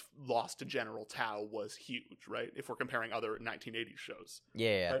Goku's loss to General Tao was huge, right? If we're comparing other 1980s shows.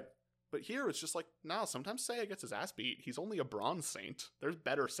 Yeah. Right? But here it's just like, no, sometimes Seiya gets his ass beat. He's only a bronze saint. There's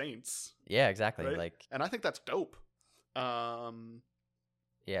better saints. Yeah, exactly. Right? Like, and I think that's dope.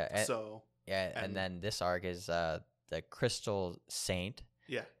 yeah. And then this arc is the Crystal Saint.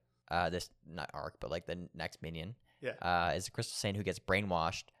 Yeah. This not arc, but like the next minion. Yeah. Is a Crystal Saint who gets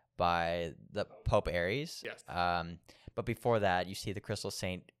brainwashed by the Pope Ares. Yes. But before that, you see the Crystal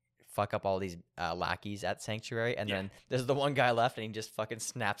Saint fuck up all these lackeys at Sanctuary, and then there's the one guy left, and he just fucking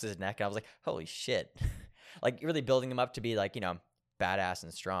snaps his neck. And I was like, holy shit! Like really building him up to be like, badass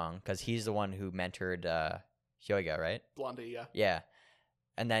and strong, because he's the one who mentored Hyoga, right? Blondie, yeah. Yeah.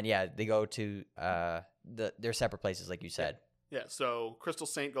 And then they go to their separate places, like you said. Yeah. So Crystal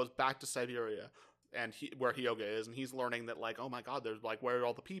Saint goes back to Siberia, and where Hyoga is, and he's learning that like, oh my god, there's like, where are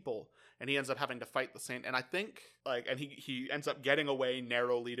all the people? And he ends up having to fight the Saint, and I think like, and he ends up getting away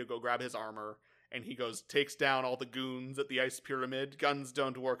narrowly to go grab his armor, and he takes down all the goons at the Ice Pyramid. Guns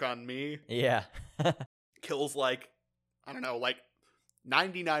don't work on me. Yeah. Kills like, I don't know, like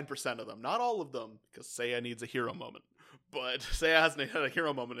 99% of them, not all of them, because Seiya needs a hero moment. But Seiya hasn't had a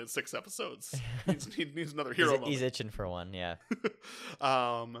hero moment in 6 episodes. He needs another hero moment. He's itching for one, yeah.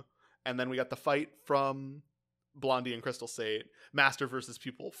 And then we got the fight from Blondie and Crystal Saint, master versus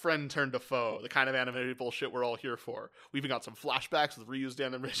pupil, friend turned to foe, the kind of animated bullshit we're all here for. We even got some flashbacks with reused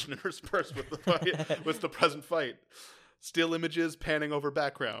animation interspersed with the fight, with the present fight. Still images panning over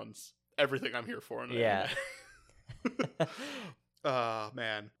backgrounds. Everything I'm here for. Yeah.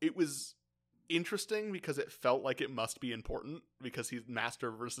 Man. It was interesting because it felt like it must be important because he's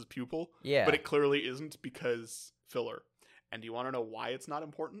master versus pupil. Yeah. But it clearly isn't because filler. And do you want to know why it's not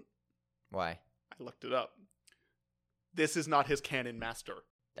important? Why? I looked it up. This is not his canon master.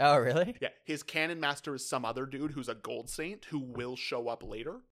 Oh, really? Yeah, his canon master is some other dude who's a gold saint who will show up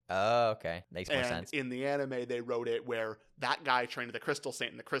later. Oh, okay. Makes more sense. In the anime, they wrote it where that guy trained the Crystal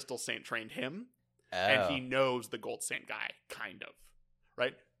Saint and the Crystal Saint trained him. Oh. And he knows the gold saint guy, kind of.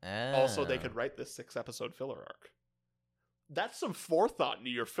 Right? Oh. Also, they could write this 6-episode filler arc. That's some forethought into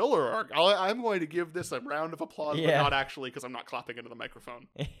your filler arc. I'm going to give this a round of applause, but not actually because I'm not clapping into the microphone.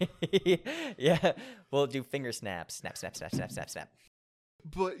 Yeah. We'll do finger snaps. Snap, snap, snap, snap, snap, snap.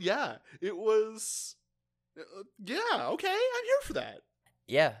 But yeah, it was... yeah, okay, I'm here for that.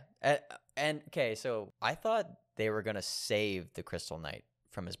 Yeah. And okay, so I thought they were going to save the Crystal Knight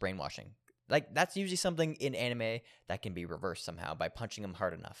from his brainwashing. Like, that's usually something in anime that can be reversed somehow by punching him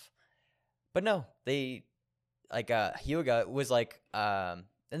hard enough. But no, they... Like, Hyuga was like, and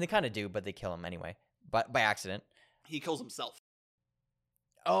they kind of do, but they kill him anyway, but by accident. He kills himself.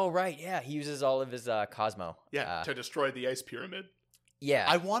 Oh, right, yeah. He uses all of his Cosmo. Yeah, to destroy the Ice Pyramid. Yeah.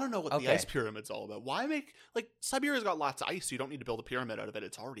 I want to know what the Ice Pyramid's all about. Why make, like, Siberia's got lots of ice, so you don't need to build a pyramid out of it.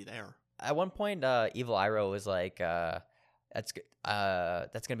 It's already there. At one point, Evil Iroh was like, that's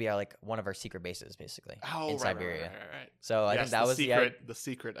gonna be like one of our secret bases, basically, in Siberia. Right. So I think that was the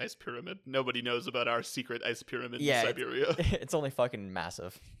secret ice pyramid. Nobody knows about our secret ice pyramid in Siberia. It's only fucking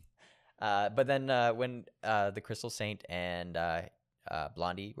massive. But then when the Crystal Saint and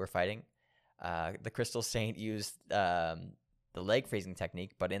Blondie were fighting, the Crystal Saint used the leg freezing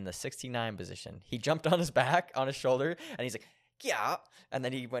technique, but in the 69 position. He jumped on his back, on his shoulder, and he's like, yeah. And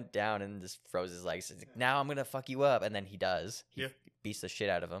then he went down and just froze his legs. He's like, now I'm going to fuck you up. And then he does. He beats the shit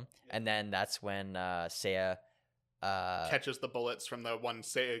out of him. And then that's when Seiya... catches the bullets from the one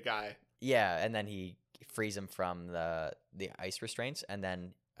Seiya guy. Yeah, and then he frees him from the ice restraints. And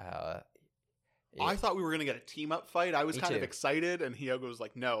then... I thought we were going to get a team-up fight. I was kind of excited. And Hyoga was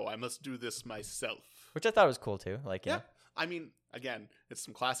like, no, I must do this myself. Which I thought was cool, too. Like, yeah. I mean, again, it's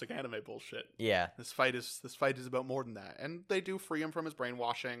some classic anime bullshit. Yeah. This fight is about more than that. And they do free him from his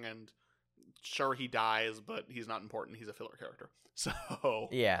brainwashing, and sure, he dies, but he's not important. He's a filler character. So,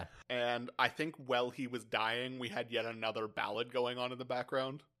 Yeah. and I think while he was dying, we had yet another ballad going on in the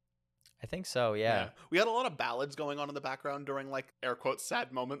background. I think so, yeah. We had a lot of ballads going on in the background during, like, air quotes,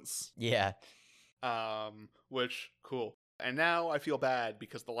 sad moments. Yeah. Which, cool. And now I feel bad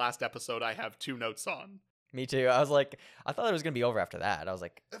because the last episode I have 2 notes on. Me too. I was like, I thought it was going to be over after that. I was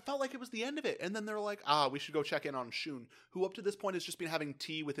like, It felt like it was the end of it. And then they're like, we should go check in on Shun, who up to this point has just been having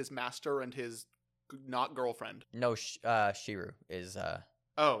tea with his master and his not girlfriend. no, Shiru is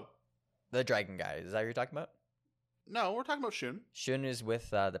Oh, the dragon guy. Is that what you're talking about? no, we're talking about Shun. Shun is with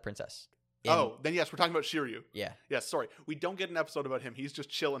the princess. Then yes, we're talking about Shiryu. Yeah. Yes, sorry. We don't get an episode about him. He's just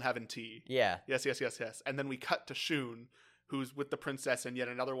chilling having tea. Yeah. Yes. And then we cut to Shun, who's with the princess in yet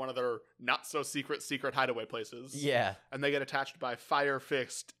another one of their not so secret hideaway places. Yeah. And they get attached by Fire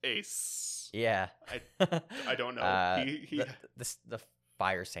Fist Ace. Yeah. I don't know. The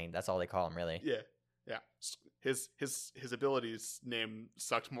Fire Saint. That's all they call him, really. Yeah. His abilities name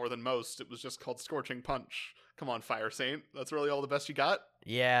sucked more than most. It was just called Scorching Punch. Come on, Fire Saint. That's really all the best you got?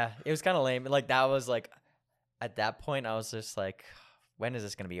 Yeah. It was kind of lame. Like, that was like, at that point, I was just like, when is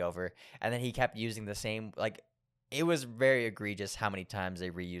this going to be over? And then he kept using the same, like, it was very egregious how many times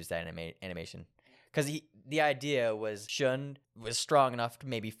they reused that animation. Because the idea was Shun was strong enough to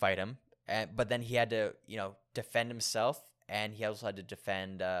maybe fight him, but then he had to, defend himself, and he also had to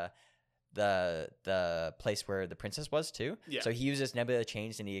defend the place where the princess was too. Yeah. So he used his nebula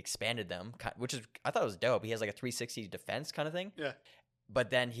chains and he expanded them, which is, I thought it was dope. He has like a 360 defense kind of thing. Yeah. But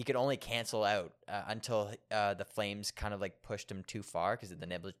then he could only cancel out until the flames kind of like pushed him too far because the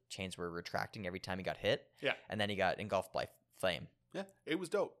nebula chains were retracting every time he got hit. Yeah. And then he got engulfed by flame. Yeah, it was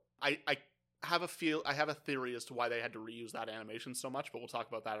dope. I have a theory as to why they had to reuse that animation so much, but we'll talk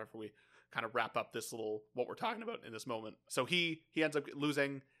about that after we kind of wrap up this little what we're talking about in this moment. So he ends up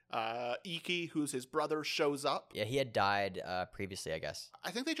losing. Iki, who's his brother, shows up. Yeah, he had died previously, I guess.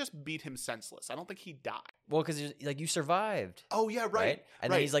 I think they just beat him senseless. I don't think he died. Well, because like you survived. Oh yeah, right.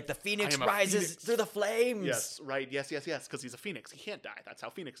 And then he's like, the phoenix I am a rises phoenix. through the flames. Yes, right. Yes. Because he's a phoenix. He can't die. That's how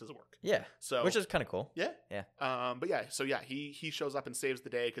phoenixes work. Yeah. So, which is kind of cool. Yeah. Yeah. But yeah. So yeah, he shows up and saves the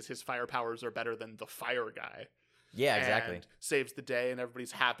day because his fire powers are better than the fire guy. Yeah, exactly. And saves the day, and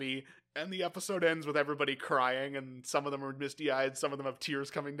everybody's happy. And the episode ends with everybody crying, and some of them are misty-eyed, some of them have tears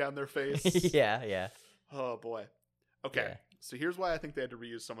coming down their face. Yeah. Oh boy. Okay. Yeah. So here's why I think they had to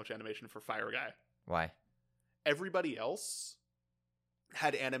reuse so much animation for Fire Guy. Why? Everybody else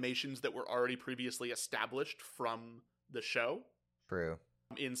had animations that were already previously established from the show True.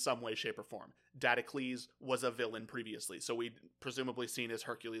 in some way, shape, or form. Dadocles was a villain previously, so we'd presumably seen his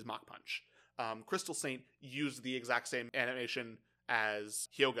Hercules Mach Punch. Crystal Saint used the exact same animation as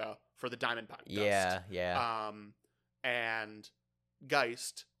Hyoga for the Diamond Punch. Yeah. And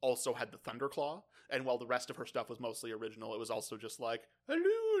Geist also had the Thunderclaw, and while the rest of her stuff was mostly original, it was also just like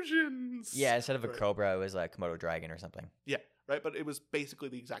illusions. Yeah, instead of a cobra, it was a Komodo dragon or something. Yeah, right? But it was basically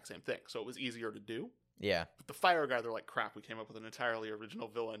the exact same thing, so it was easier to do. Yeah. But the Fire Guy, they're like, crap, we came up with an entirely original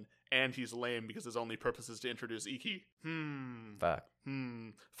villain, and he's lame because his only purpose is to introduce Iki. Fuck.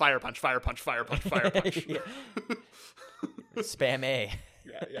 Fire punch, fire punch, fire punch, fire punch. Spam A.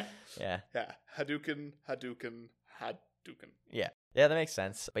 Yeah. Yeah. Hadouken. Yeah, that makes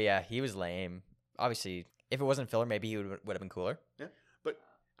sense. But yeah, he was lame. Obviously, if it wasn't filler, maybe he would have been cooler. Yeah, but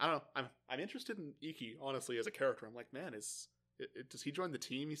I don't know. I'm interested in Iki, honestly, as a character. I'm like, man, does he join the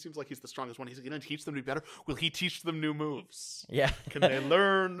team? He seems like he's the strongest one. He's going to teach them to be better. Will he teach them new moves? Yeah. Can they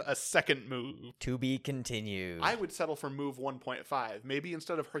learn a second move? To be continued. I would settle for move 1.5. Maybe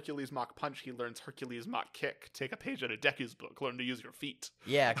instead of Hercules Mach Punch, he learns Hercules Mach Kick. Take a page out of Deku's book. Learn to use your feet.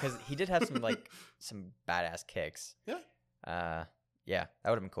 Yeah, because he did have some badass kicks. Yeah. Yeah, that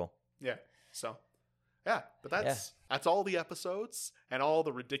would have been cool. Yeah. So, yeah, but that's all the episodes and all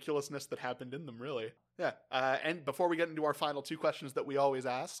the ridiculousness that happened in them, really. Yeah. And before we get into our final 2 questions that we always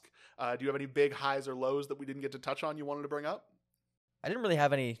ask, do you have any big highs or lows that we didn't get to touch on you wanted to bring up? I didn't really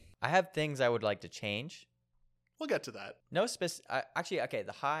have any. I have things I would like to change. We'll get to that. No actually, okay,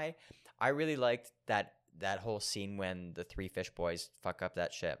 the high, I really liked that whole scene when the 3 fish boys fuck up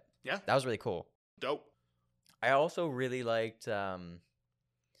that ship. Yeah. That was really cool. Dope. I also really liked the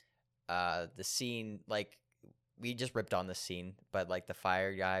scene, like, we just ripped on this scene, but like the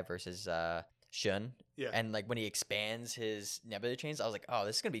fire guy versus Shun. Yeah. And like when he expands his nebula chains, I was like, oh,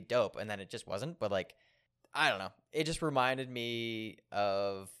 this is gonna be dope. And then it just wasn't. But like, I don't know. It just reminded me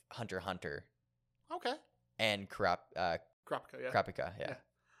of Hunter x Hunter. Okay. And Kurapika, yeah. Kurapika, yeah.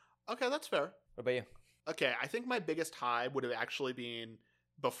 Okay, that's fair. What about you? Okay, I think my biggest high would have actually been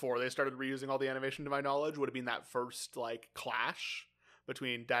before they started reusing all the animation, to my knowledge, would have been that first like clash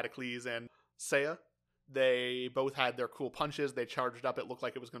between Dadocles and Seiya. They both had their cool punches. They charged up. It looked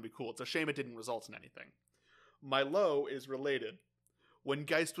like it was going to be cool. It's a shame it didn't result in anything. My low is related. When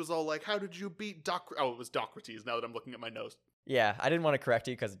Geist was all like, how did you beat it was Docrates, now that I'm looking at my nose. Yeah, I didn't want to correct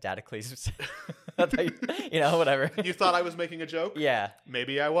you because Dadocles. I thought whatever. You thought I was making a joke? Yeah.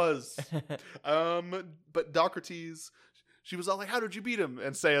 Maybe I was. But Docrates, she was all like, how did you beat him?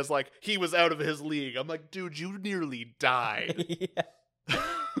 And Seiya's like, he was out of his league. I'm like, dude, you nearly died.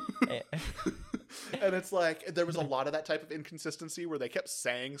 Yeah. And it's like, there was a lot of that type of inconsistency where they kept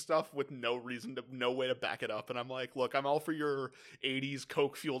saying stuff with no way to back it up. And I'm like, look, I'm all for your 80s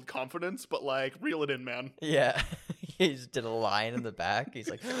coke-fueled confidence, but like, reel it in, man. Yeah. He just did a line in the back. He's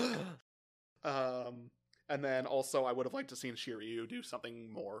like... And then also I would have liked to seen Shiryu do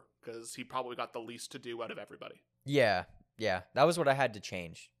something more, because he probably got the least to do out of everybody. Yeah. That was what I had to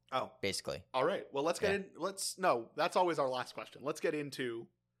change. Oh. Basically. All right. Well, let's get in. No, that's always our last question. Let's get into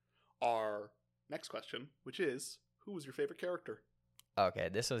our next question, which is, who was your favorite character? Okay,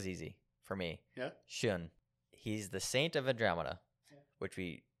 this was easy for me. Yeah? Shun. He's the Saint of Andromeda,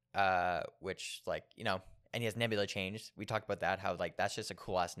 which like, and he has Nebula changed. We talked about that, how like that's just a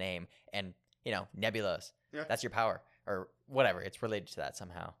cool ass name, and Nebulas. Yeah. That's your power or whatever. It's related to that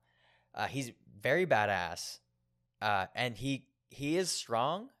somehow. He's very badass, and he is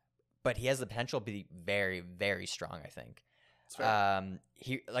strong, but he has the potential to be very, very strong, I think.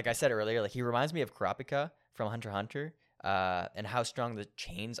 He, like I said earlier, like he reminds me of Kurapika from Hunter x Hunter, and how strong the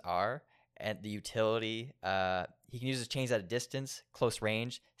chains are and the utility. He can use his chains at a distance, close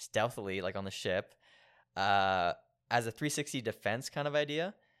range, stealthily, like on the ship, as a 360 defense kind of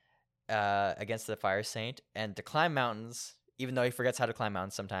idea, against the Fire Saint, and to climb mountains, even though he forgets how to climb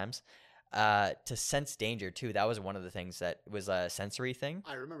mountains sometimes, to sense danger too. That was one of the things that was a sensory thing.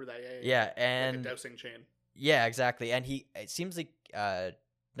 I remember that. Yeah, and like a dowsing chain. Yeah, exactly. And it seems like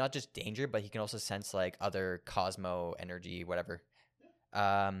not just danger, but he can also sense like other cosmo energy, whatever.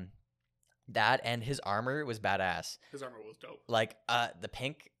 That and his armor was badass. His armor was dope. Like the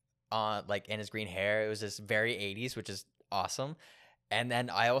pink on like and his green hair, it was just very 80s, which is awesome. And then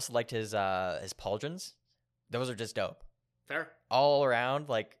I also liked his pauldrons. Those are just dope. Fair. All around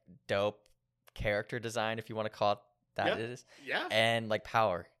like dope character design, if you want to call it that. Yeah. It is. Yeah. And like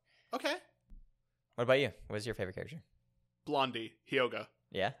power. Okay. What about you? What was your favorite character? Blondie, Hyoga.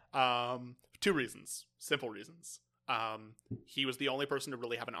 Yeah. 2 reasons. Simple reasons. He was the only person to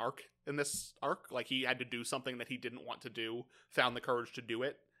really have an arc in this arc. Like, he had to do something that he didn't want to do, found the courage to do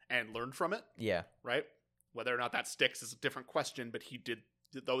it, and learned from it. Yeah. Right? Whether or not that sticks is a different question, but he did.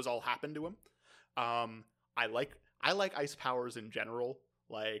 Those all happened to him. I like ice powers in general.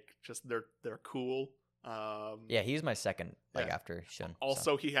 Like, just they're cool. Yeah, he's my second, like, yeah. after Shun.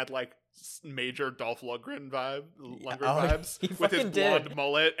 Also, he had like major Dolph Lundgren vibes vibes with his blonde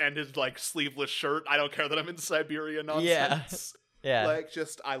mullet and his like sleeveless shirt. I don't care that I'm in Siberia nonsense. Yeah. Like,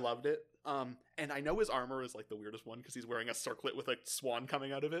 just I loved it. And I know his armor is like the weirdest one because he's wearing a circlet with a swan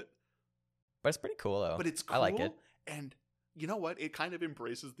coming out of it. But it's pretty cool though. But it's cool. I like it. And you know what? It kind of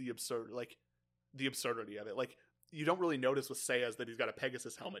embraces the absurdity of it. Like, you don't really notice with Seiya's that he's got a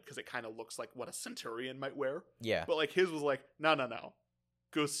Pegasus helmet because it kind of looks like what a Centurion might wear. Yeah. But like his was like, no.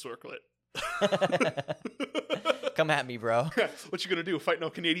 Goose circlet. Come at me, bro. What you gonna do? Fight no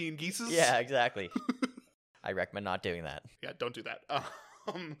Canadian geeses? Yeah, exactly. I recommend not doing that. Yeah, don't do that.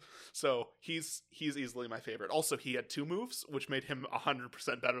 So he's easily my favorite. Also, he had 2 moves, which made him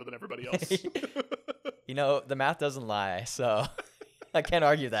 100% better than everybody else. The math doesn't lie, so I can't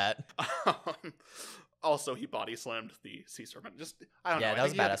argue that. Also, he body slammed the Sea Serpent. Just, I don't know. That I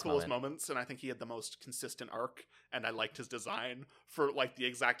was think he had badass the coolest moment. moments, and I think he had the most consistent arc, and I liked his design for, like, the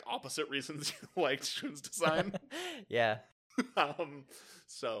exact opposite reasons you liked Shun's design. Yeah.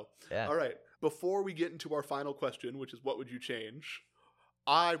 So, Yeah. all right. Before we get into our final question, which is what would you change,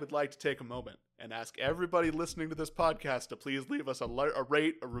 I would like to take a moment and ask everybody listening to this podcast to please leave us a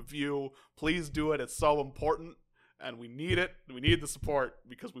rate, a review. Please do it. It's so important. And we need it. We need the support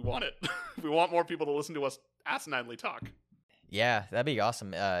because we want it. We want more people to listen to us asininely talk. Yeah, that'd be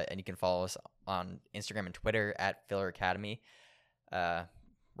awesome. And you can follow us on Instagram and Twitter at Filler Academy. We're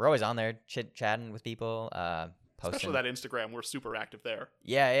always on there chit-chatting with people. Posting. Especially that Instagram. We're super active there.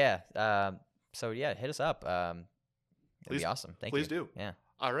 Yeah. So, yeah, hit us up. It'd Please- be awesome. Thank you. Please do. Yeah.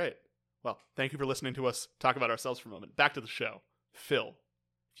 All right. Well, thank you for listening to us talk about ourselves for a moment. Back to the show. Phil,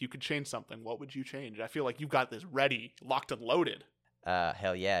 if you could change something, what would you change? I feel like you've got this ready, locked and loaded.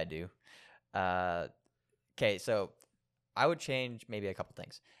 Hell yeah, I do. Okay, so I would change maybe a couple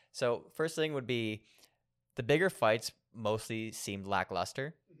things. So first thing would be the bigger fights mostly seemed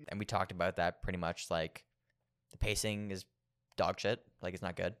lackluster, and we talked about that pretty much. Like the pacing is dog shit. Like it's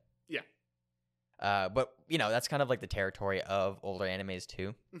not good. Yeah. But that's kind of like the territory of older animes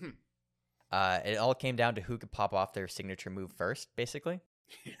too. Mhm. It all came down to who could pop off their signature move first, basically.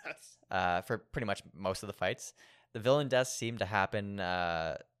 Yes. For pretty much most of the fights, the villain deaths seemed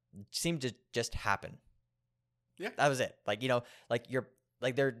to just happen. Yeah. That was it.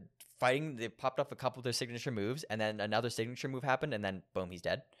 They're fighting. They popped off a couple of their signature moves, and then another signature move happened, and then boom, he's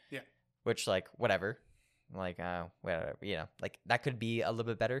dead. Yeah. Which, whatever. Whatever. That could be a little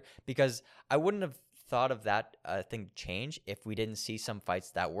bit better, because I wouldn't have thought of that thing change if we didn't see some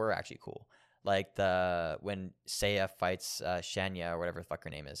fights that were actually cool. Like when Seiya fights Shanya or whatever the fuck her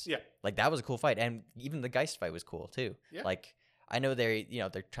name is. Yeah. That was a cool fight, and even the Geist fight was cool too. Yeah. I know they're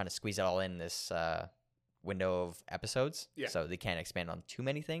trying to squeeze it all in this window of episodes, Yeah. so they can't expand on too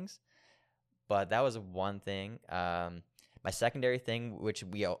many things. But that was one thing. My secondary thing, which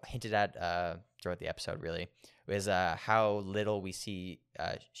we all hinted at throughout the episode, really, was how little we see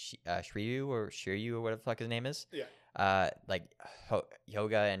Shiryu or whatever the fuck his name is. Yeah.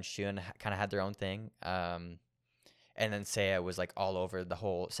 Yoga and Shun kind of had their own thing. And then Seiya was all over the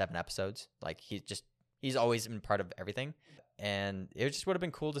whole 7 episodes. He's always been part of everything. And it just would have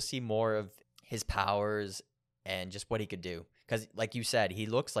been cool to see more of his powers and just what he could do. Because, like you said, he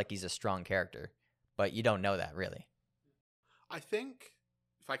looks like he's a strong character, but you don't know that, really. I think,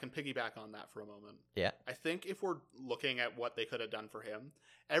 if I can piggyback on that for a moment. Yeah. I think if we're looking at what they could have done for him,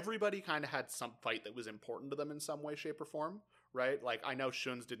 everybody kind of had some fight that was important to them in some way, shape, or form, right? I know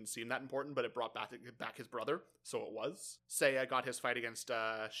Shun's didn't seem that important, but it brought back his brother, so it was. Seiya got his fight against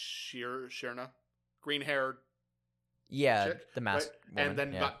Shirna, green-haired Yeah, chick, the mask right? And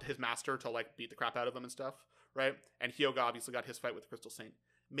then yeah. got his master to beat the crap out of him and stuff, right? And Hyoga obviously got his fight with the Crystal Saint.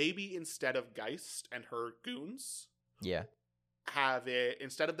 Maybe instead of Geist and her goons, Yeah. have it,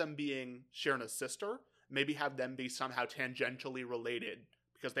 instead of them being Shirna's sister, maybe have them be somehow tangentially related,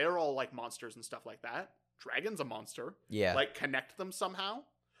 because they're all monsters and stuff like that. Dragon's a monster. Yeah. Connect them somehow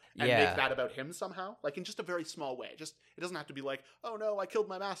and Yeah. make that about him somehow, in just a very small way. Just, it doesn't have to be oh no, I killed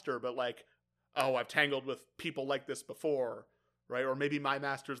my master, but oh, I've tangled with people like this before, right? Or maybe my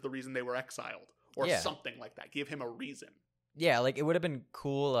master's the reason they were exiled, or Yeah. something like that. Give him a reason. Yeah, it would have been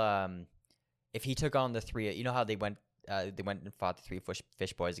cool if he took on the 3. You know how they went and fought the 3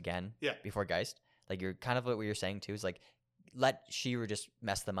 fish boys again Yeah. before Geist? You're kind of what you're saying too is let Shiru just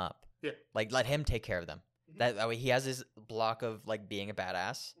mess them up. Yeah. Let him take care of them. Mhm. That way he has his block of being a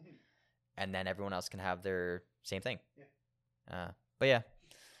badass, Mhm. and then everyone else can have their same thing. Yeah. But yeah,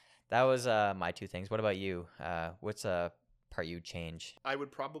 that was my 2 things. What about you? What's a part you change? I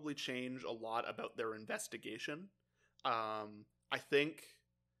would probably change a lot about their investigation. I think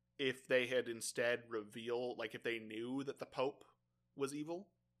if they had instead if they knew that the Pope was evil,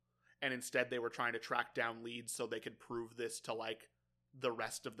 and instead they were trying to track down leads so they could prove this to the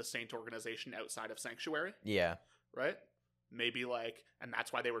rest of the Saint organization outside of Sanctuary, Yeah. right? Maybe and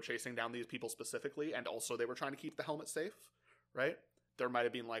that's why they were chasing down these people specifically, and also they were trying to keep the helmet safe, right? There might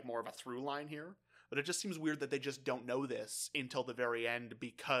have been more of a through line here. But it just seems weird that they just don't know this until the very end,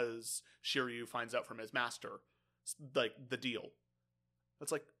 because Shiryu finds out from his master, the deal.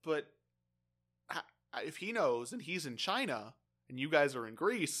 It's but if he knows and he's in China and you guys are in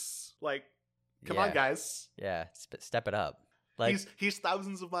Greece, come on, Yeah. guys. Yeah, step it up. He's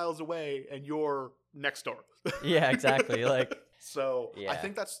thousands of miles away and you're next door. Yeah, exactly. So I Yeah.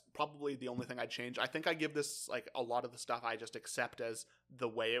 think that's probably the only thing I'd change. I think I give this a lot of the stuff I just accept as the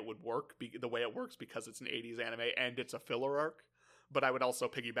way it would work, the way it works, because it's an 80s anime and it's a filler arc. But I would also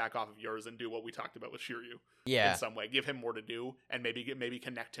piggyback off of yours and do what we talked about with Shiryu Yeah. in some way. Give him more to do and maybe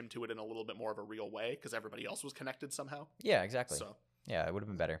connect him to it in a little bit more of a real way, because everybody else was connected somehow. Yeah, exactly. So Yeah, it would have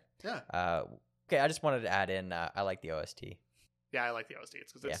been better. yeah, Okay, I just wanted to add in, I like the OST. yeah, I like the OST.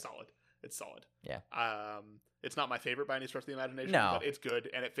 It's because it's Yeah. solid. It's solid. Yeah. It's not my favorite by any stretch of the imagination, No. but it's good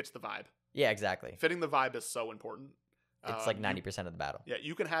and it fits the vibe. Yeah, exactly. Fitting the vibe is so important. It's 90% of the battle. Yeah,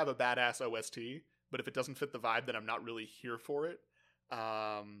 you can have a badass OST, but if it doesn't fit the vibe, then I'm not really here for it.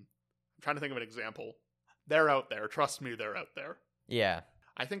 I'm trying to think of an example. They're out there. Trust me, they're out there. Yeah.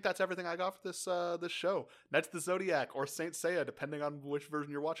 I think that's everything I got for this show. Knights of the Zodiac or Saint Seiya, depending on which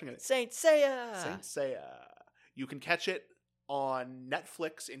version you're watching it. Saint Seiya! Saint Seiya. You can catch it on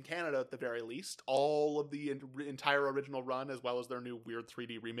Netflix in Canada at the very least. All of the entire original run, as well as their new weird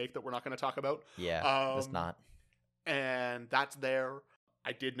 3D remake that we're not going to talk about. Yeah, it's not. And that's there.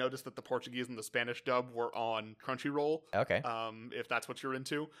 I did notice that the Portuguese and the Spanish dub were on Crunchyroll. Okay. If that's what you're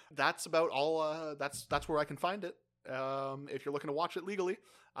into, that's about all. That's where I can find it. If you're looking to watch it legally,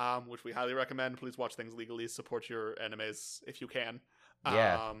 which we highly recommend, please watch things legally. Support your animes if you can.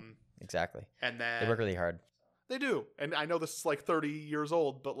 Yeah. Exactly. And then They work really hard. they do. And I know this is 30 years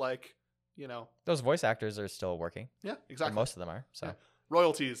old, but you know, Those voice actors are still working. yeah, Or exactly. most of them are. So Yeah.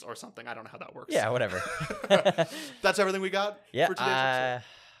 Royalties or something. I don't know how that works. yeah, whatever. That's everything we got Yeah, for today's episode.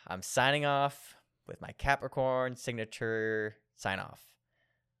 I'm signing off with my Capricorn signature sign off.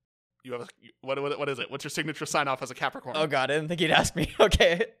 You have what is it? What's your signature sign off as a Capricorn? Oh god, I didn't think you'd ask me.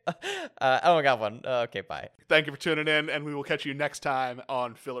 Okay. I don't got one. Okay, bye. Thank you for tuning in, and we will catch you next time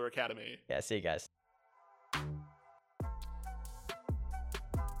on Filler Academy. Yeah, see you guys.